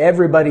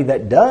 Everybody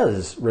that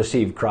does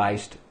receive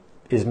Christ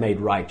is made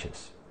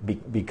righteous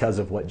because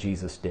of what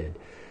Jesus did.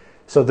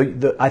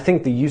 So I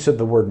think the use of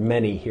the word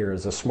many here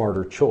is a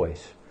smarter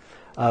choice.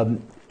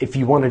 If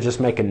you want to just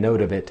make a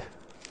note of it,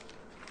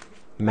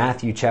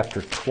 Matthew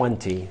chapter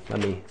 20, let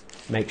me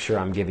make sure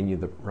I'm giving you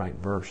the right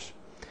verse.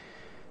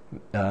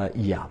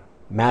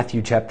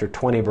 Matthew chapter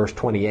 20, verse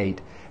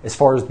 28. As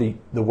far as the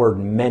word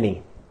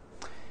many,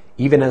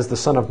 even as the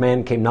Son of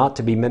Man came not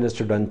to be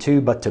ministered unto,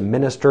 but to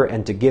minister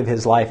and to give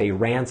his life a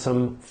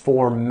ransom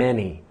for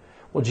many.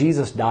 Well,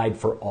 Jesus died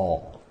for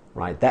all,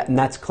 right?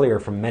 That's clear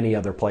from many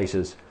other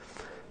places.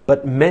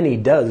 But many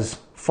does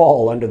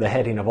fall under the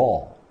heading of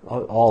all.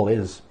 All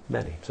is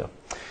many. So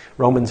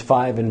Romans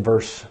 5 and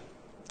verse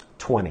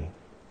 20.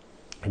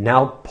 And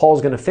now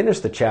Paul's going to finish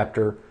the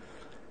chapter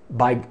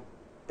by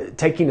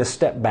taking a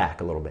step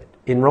back a little bit.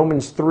 In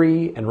Romans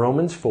 3 and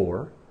Romans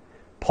 4,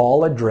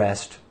 Paul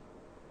addressed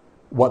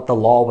what the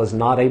law was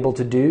not able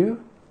to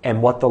do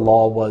and what the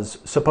law was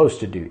supposed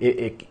to do.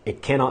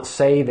 It cannot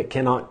save, it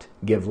cannot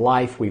give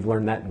life. We've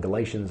learned that in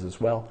Galatians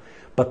as well.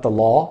 But the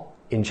law,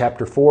 in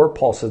chapter 4,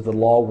 Paul says the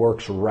law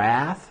works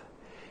wrath.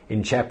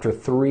 In chapter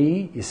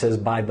 3, he says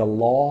by the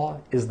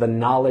law is the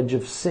knowledge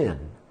of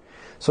sin.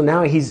 So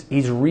now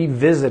he's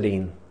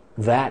revisiting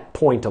that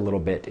point a little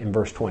bit in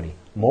verse 20.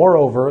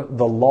 Moreover,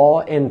 the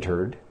law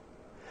entered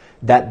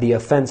that the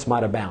offense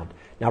might abound.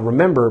 Now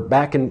remember,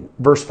 back in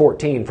verse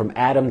 14, from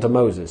Adam to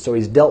Moses. So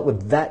he's dealt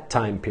with that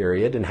time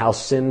period and how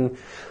sin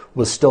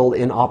was still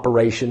in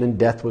operation and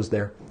death was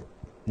there.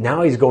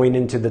 Now he's going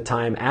into the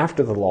time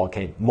after the law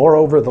came.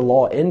 Moreover, the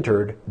law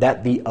entered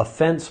that the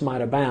offense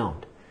might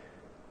abound.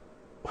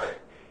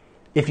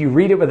 If you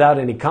read it without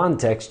any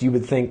context, you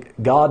would think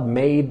God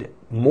made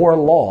more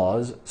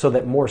laws so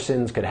that more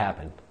sins could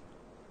happen,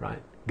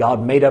 right?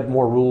 God made up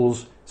more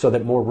rules so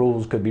that more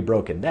rules could be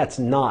broken. That's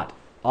not,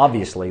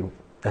 obviously,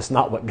 that's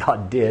not what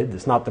God did.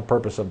 That's not the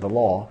purpose of the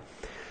law.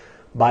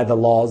 By the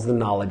law is the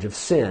knowledge of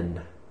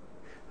sin.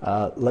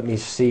 Let me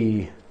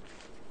see.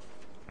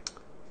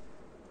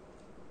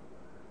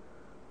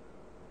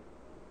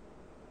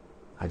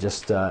 I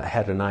just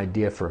had an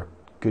idea for a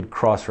good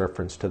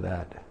cross-reference to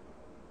that.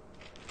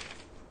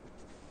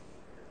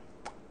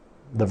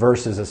 The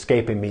verse is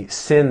escaping me.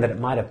 Sin that it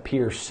might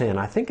appear sin.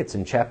 I think it's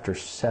in chapter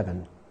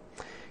 7.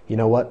 You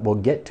know what? We'll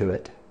get to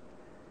it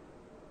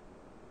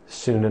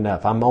soon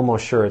enough. I'm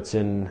almost sure it's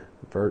in,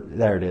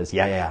 there it is.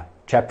 Yeah.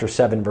 Chapter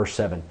 7, verse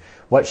 7.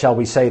 What shall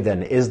we say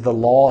then? Is the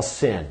law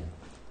sin?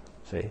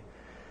 See?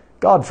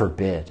 God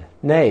forbid.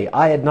 Nay,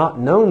 I had not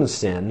known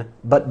sin,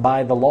 but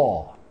by the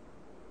law.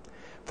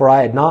 For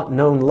I had not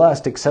known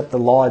lust except the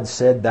law had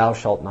said, thou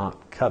shalt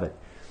not covet.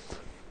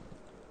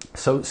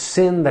 So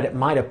sin that it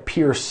might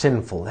appear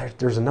sinful.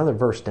 There's another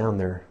verse down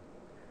there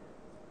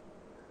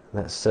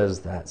that says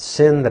that.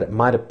 Sin that it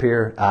might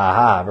appear,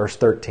 verse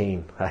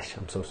 13.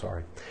 I'm so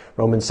sorry.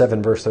 Romans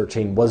 7 verse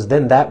 13. Was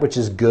then that which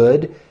is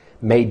good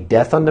made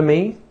death unto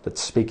me? That's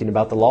speaking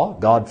about the law.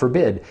 God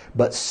forbid.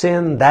 But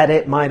sin that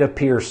it might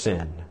appear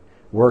sin,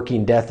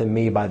 working death in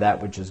me by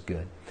that which is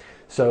good.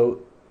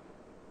 So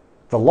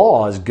the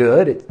law is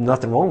good. It's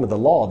nothing wrong with the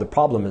law. The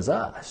problem is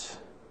us.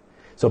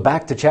 So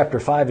back to chapter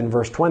 5 and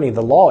verse 20,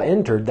 the law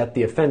entered that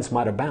the offense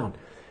might abound.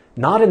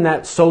 Not in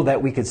that so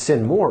that we could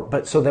sin more,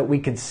 but so that we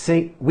could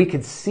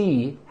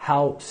see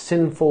how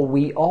sinful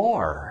we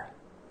are.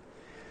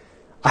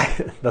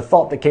 The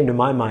thought that came to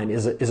my mind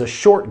is a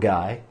short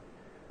guy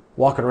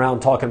walking around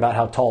talking about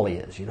how tall he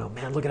is. You know,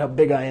 man, look at how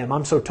big I am.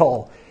 I'm so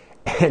tall.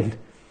 And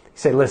you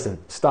say, listen,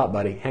 stop,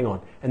 buddy. Hang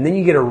on. And then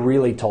you get a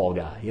really tall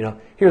guy. You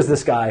know, here's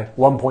this guy,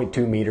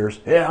 1.2 meters.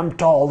 Yeah, I'm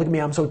tall. Look at me.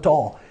 I'm so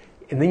tall.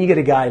 And then you get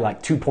a guy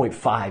like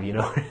 2.5, you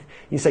know.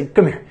 You say,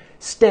 come here.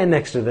 Stand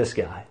next to this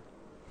guy.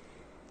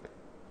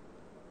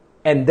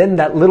 And then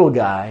that little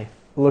guy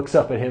looks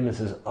up at him and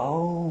says,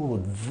 oh,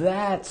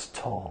 that's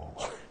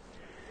tall.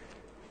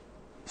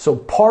 So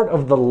part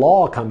of the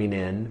law coming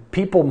in,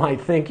 people might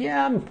think,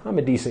 yeah, I'm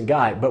a decent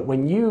guy. But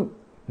when you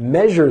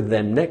measure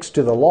them next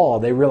to the law,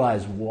 they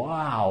realize,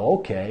 wow,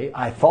 okay,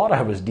 I thought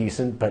I was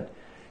decent, but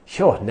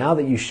now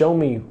that you show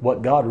me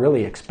what God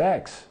really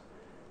expects,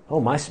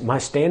 my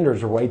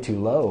standards are way too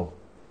low.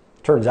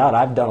 Turns out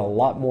I've done a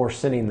lot more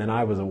sinning than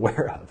I was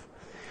aware of.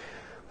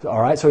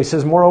 All right, so he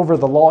says, moreover,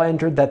 the law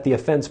entered that the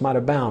offense might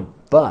abound.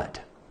 But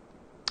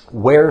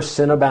where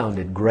sin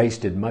abounded, grace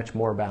did much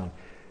more abound.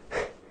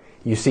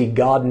 You see,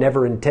 God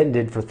never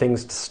intended for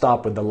things to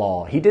stop with the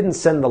law. He didn't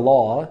send the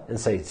law and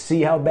say,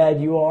 see how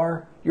bad you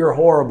are? You're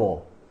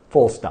horrible.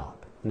 Full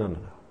stop. No.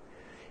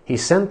 He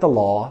sent the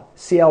law,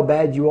 see how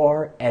bad you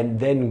are, and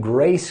then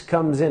grace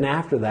comes in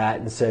after that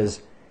and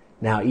says,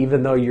 now,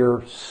 even though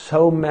you're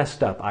so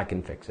messed up, I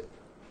can fix it.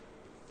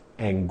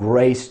 And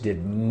grace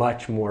did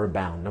much more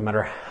abound. No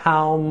matter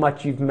how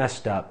much you've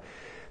messed up,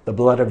 the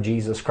blood of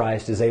Jesus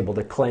Christ is able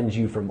to cleanse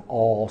you from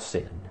all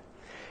sin.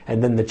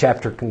 And then the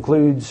chapter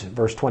concludes,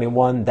 verse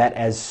 21, that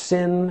as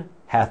sin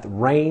hath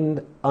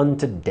reigned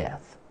unto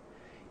death,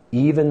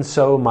 even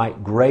so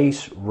might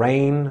grace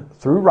reign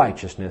through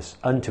righteousness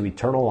unto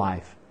eternal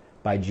life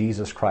by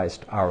Jesus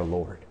Christ our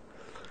Lord.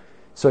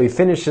 So he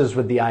finishes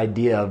with the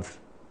idea of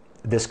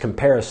this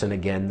comparison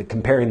again,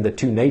 comparing the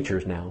two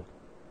natures now.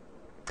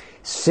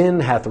 Sin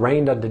hath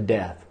reigned unto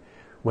death.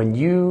 When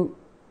you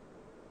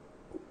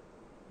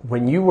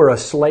were a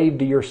slave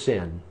to your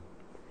sin,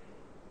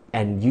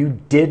 and you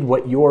did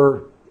what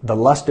the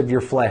lust of your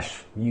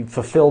flesh, you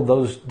fulfilled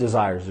those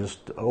desires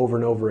just over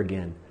and over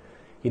again.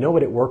 You know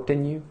what it worked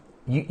in you?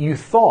 You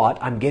thought,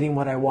 I'm getting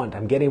what I want,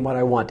 I'm getting what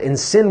I want. And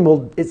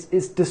sin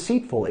it's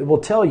deceitful. It will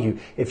tell you,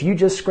 if you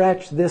just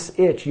scratch this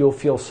itch, you'll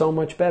feel so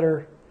much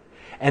better.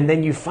 And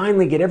then you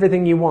finally get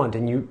everything you want,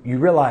 and you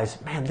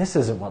realize, man, this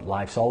isn't what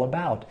life's all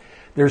about.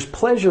 There's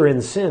pleasure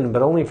in sin,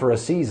 but only for a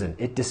season.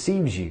 It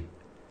deceives you.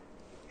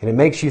 And it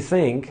makes you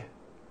think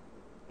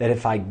that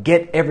if I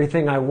get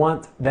everything I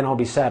want, then I'll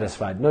be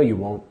satisfied. No, you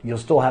won't. You'll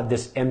still have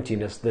this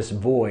emptiness, this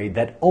void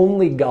that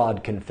only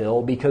God can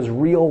fill, because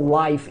real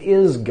life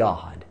is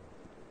God.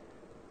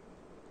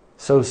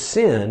 So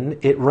sin,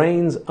 it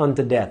reigns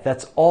unto death.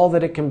 That's all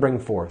that it can bring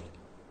forth.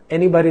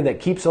 Anybody that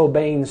keeps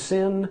obeying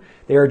sin,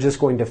 they are just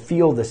going to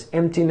feel this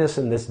emptiness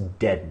and this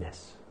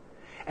deadness.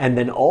 And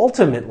then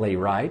ultimately,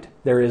 right,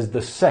 there is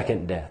the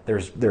second death.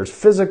 There's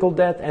physical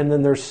death, and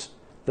then there's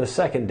the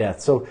second death.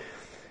 So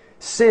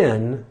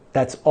sin,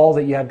 that's all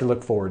that you have to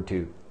look forward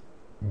to.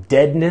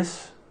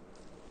 Deadness,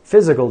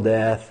 physical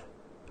death,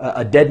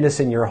 a deadness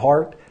in your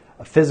heart,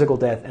 a physical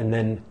death, and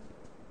then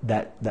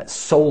that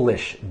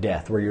soulish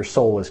death where your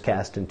soul is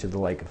cast into the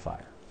lake of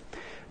fire.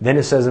 Then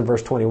it says in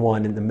verse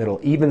 21 in the middle,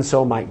 even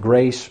so might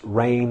grace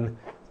reign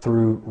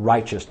through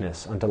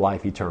righteousness unto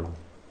life eternal.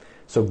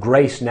 So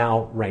grace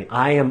now reigns.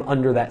 I am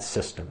under that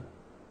system.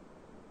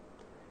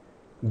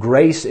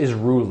 Grace is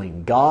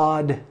ruling.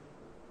 God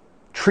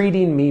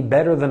treating me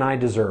better than I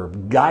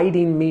deserve,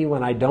 guiding me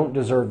when I don't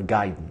deserve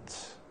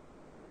guidance.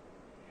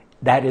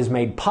 That is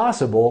made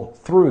possible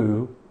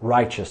through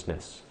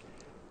righteousness.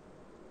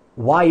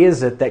 Why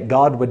is it that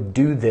God would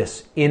do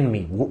this in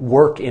me,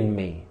 work in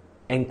me,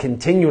 and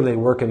continually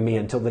work in me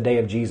until the day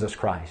of Jesus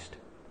Christ?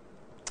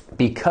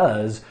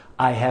 Because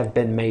I have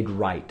been made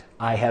right.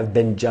 I have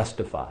been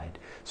justified.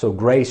 So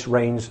grace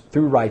reigns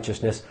through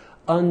righteousness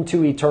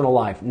unto eternal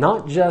life.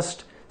 Not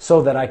just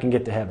so that I can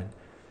get to heaven,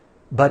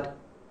 but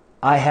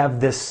I have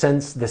this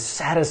sense, this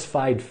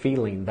satisfied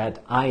feeling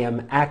that I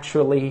am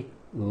actually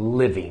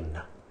living.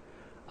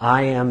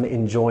 I am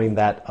enjoying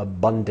that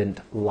abundant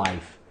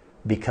life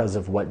because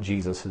of what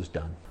Jesus has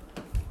done.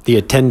 The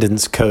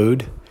attendance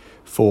code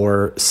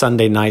for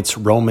Sunday night's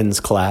Romans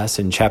class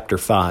in chapter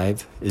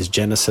 5 is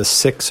Genesis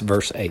 6,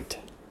 verse 8.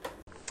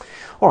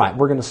 All right,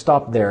 we're going to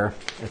stop there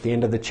at the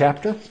end of the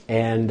chapter,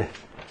 and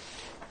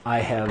I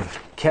have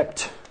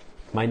kept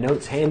my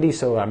notes handy,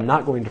 so I'm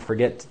not going to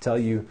forget to tell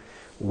you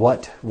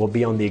what will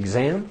be on the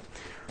exam.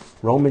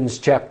 Romans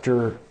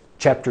chapters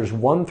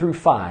 1 through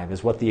 5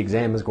 is what the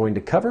exam is going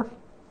to cover.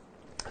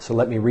 So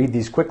let me read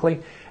these quickly.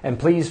 And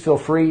please feel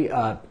free,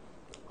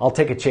 I'll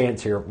take a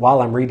chance here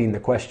while I'm reading the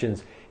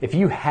questions. If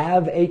you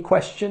have a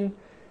question,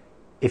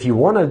 if you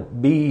want to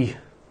be,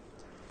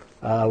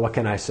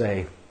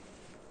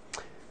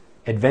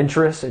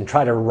 adventurous and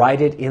try to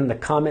write it in the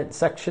comment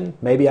section,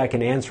 maybe I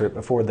can answer it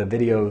before the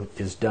video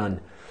is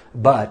done.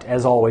 But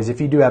as always, if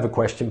you do have a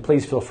question,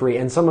 please feel free.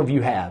 And some of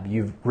you have.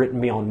 You've written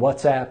me on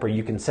WhatsApp, or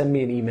you can send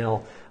me an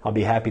email. I'll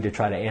be happy to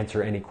try to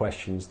answer any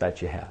questions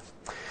that you have.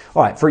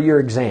 All right, for your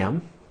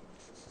exam,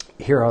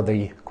 here are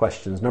the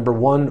questions. Number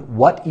 1,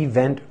 what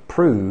event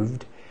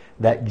proved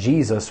that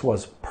Jesus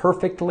was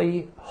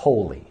perfectly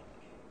holy?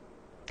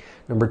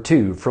 Number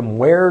 2, from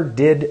where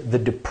did the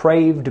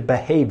depraved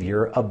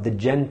behavior of the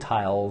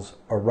Gentiles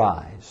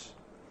arise?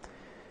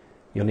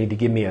 You'll need to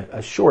give me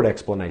a short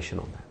explanation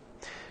on that.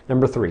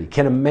 Number 3,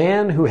 can a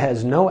man who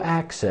has no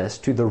access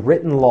to the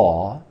written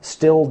law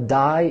still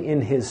die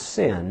in his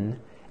sin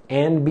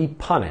and be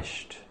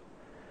punished?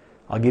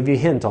 I'll give you a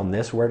hint on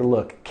this, where to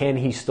look. Can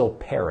he still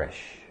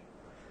perish?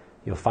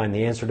 You'll find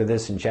the answer to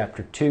this in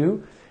chapter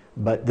 2,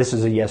 but this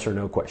is a yes or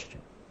no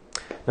question.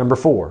 Number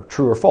 4,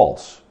 true or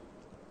false?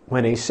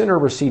 When a sinner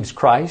receives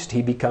Christ,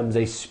 he becomes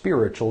a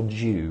spiritual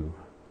Jew.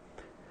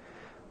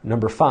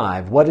 Number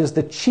 5, what is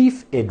the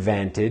chief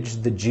advantage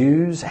the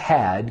Jews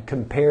had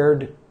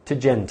compared to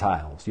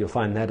Gentiles? You'll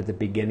find that at the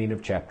beginning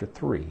of chapter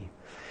 3.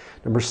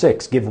 Number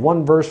 6, give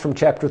one verse from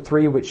chapter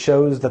 3 which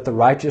shows that the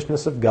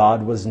righteousness of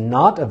God was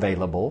not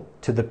available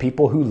to the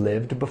people who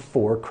lived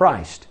before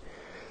Christ.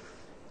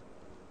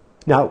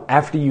 Now,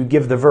 after you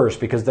give the verse,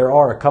 because there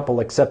are a couple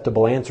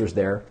acceptable answers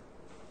there,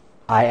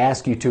 I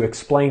ask you to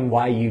explain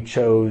why you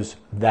chose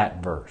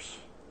that verse.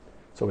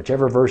 So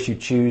whichever verse you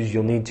choose,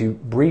 you'll need to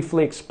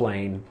briefly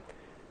explain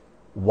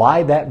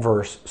why that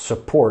verse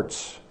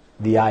supports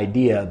the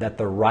idea that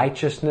the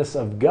righteousness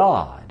of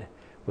God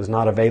was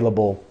not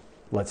available,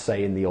 let's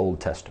say, in the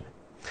Old Testament.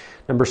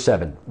 Number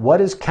 7,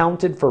 what is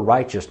counted for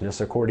righteousness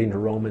according to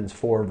Romans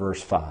 4,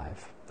 verse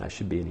 5? That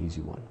should be an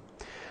easy one.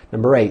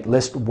 Number 8,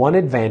 list one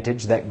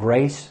advantage that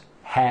grace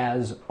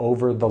has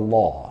over the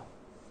law.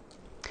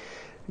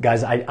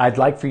 Guys, I'd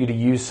like for you to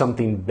use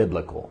something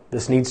biblical.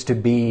 This needs to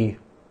be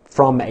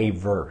from a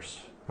verse.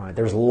 Right?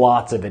 There's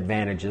lots of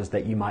advantages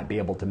that you might be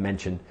able to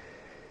mention.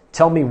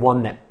 Tell me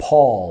one that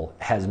Paul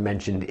has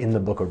mentioned in the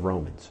book of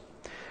Romans.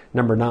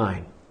 Number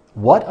 9,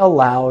 what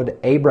allowed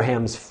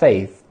Abraham's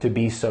faith to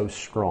be so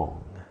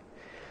strong?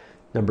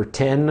 Number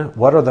 10,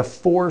 what are the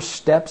 4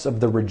 steps of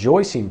the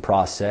rejoicing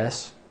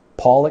process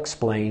Paul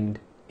explained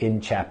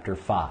in chapter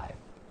 5?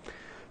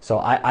 So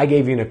I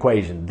gave you an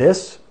equation.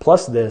 This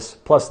plus this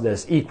plus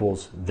this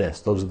equals this.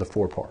 Those are the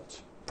 4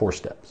 parts, 4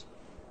 steps.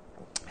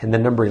 And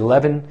then number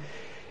 11,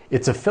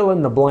 it's a fill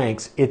in the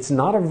blanks. It's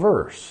not a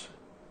verse,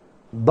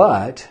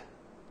 but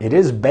it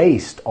is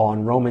based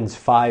on Romans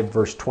 5,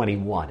 verse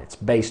 21. It's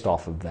based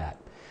off of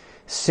that.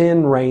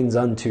 Sin reigns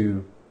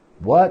unto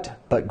what?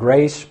 But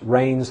grace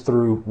reigns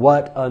through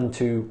what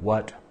unto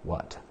what?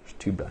 What? There's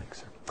 2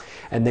 blanks.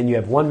 And then you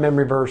have one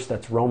memory verse.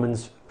 That's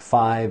Romans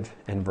 5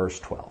 and verse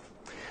 12.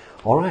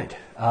 All right.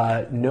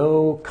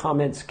 No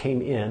comments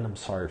came in. I'm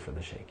sorry for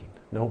the shaking.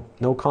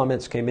 No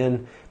comments came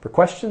in for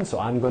questions, so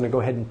I'm going to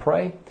go ahead and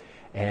pray,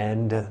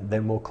 and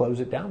then we'll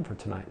close it down for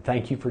tonight.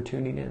 Thank you for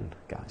tuning in,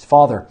 guys.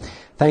 Father,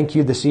 thank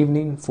you this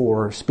evening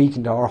for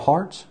speaking to our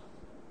hearts.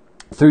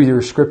 Through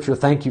your scripture,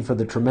 thank you for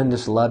the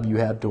tremendous love you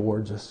have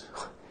towards us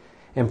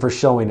and for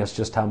showing us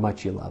just how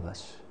much you love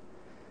us.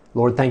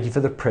 Lord, thank you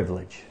for the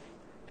privilege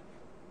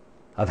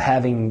of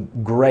having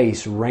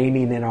grace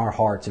reigning in our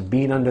hearts, of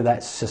being under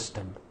that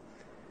system.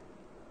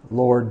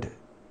 Lord,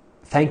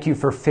 thank you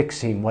for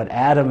fixing what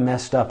Adam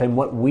messed up and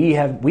what we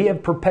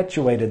have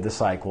perpetuated the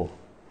cycle.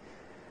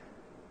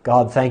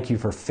 God, thank you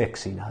for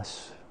fixing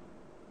us.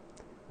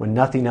 When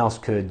nothing else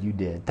could, you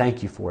did.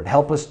 Thank you for it.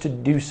 Help us to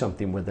do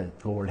something with it,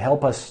 Lord.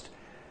 Help us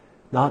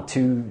not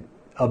to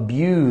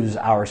abuse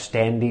our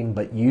standing,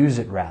 but use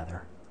it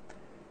rather,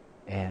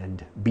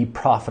 and be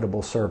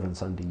profitable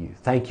servants unto you.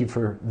 Thank you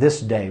for this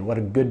day. What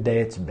a good day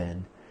it's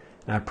been.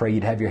 And I pray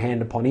you'd have your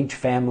hand upon each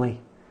family,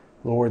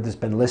 Lord, that's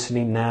been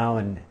listening now,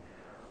 and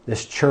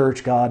this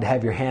church, God,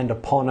 have your hand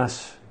upon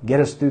us. Get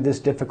us through this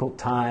difficult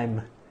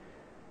time,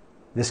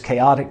 this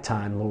chaotic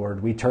time,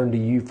 Lord. We turn to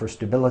you for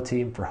stability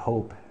and for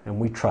hope, and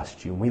we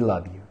trust you, and we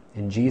love you.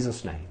 In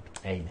Jesus' name,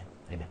 amen.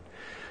 Amen.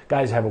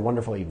 Guys, have a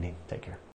wonderful evening. Take care.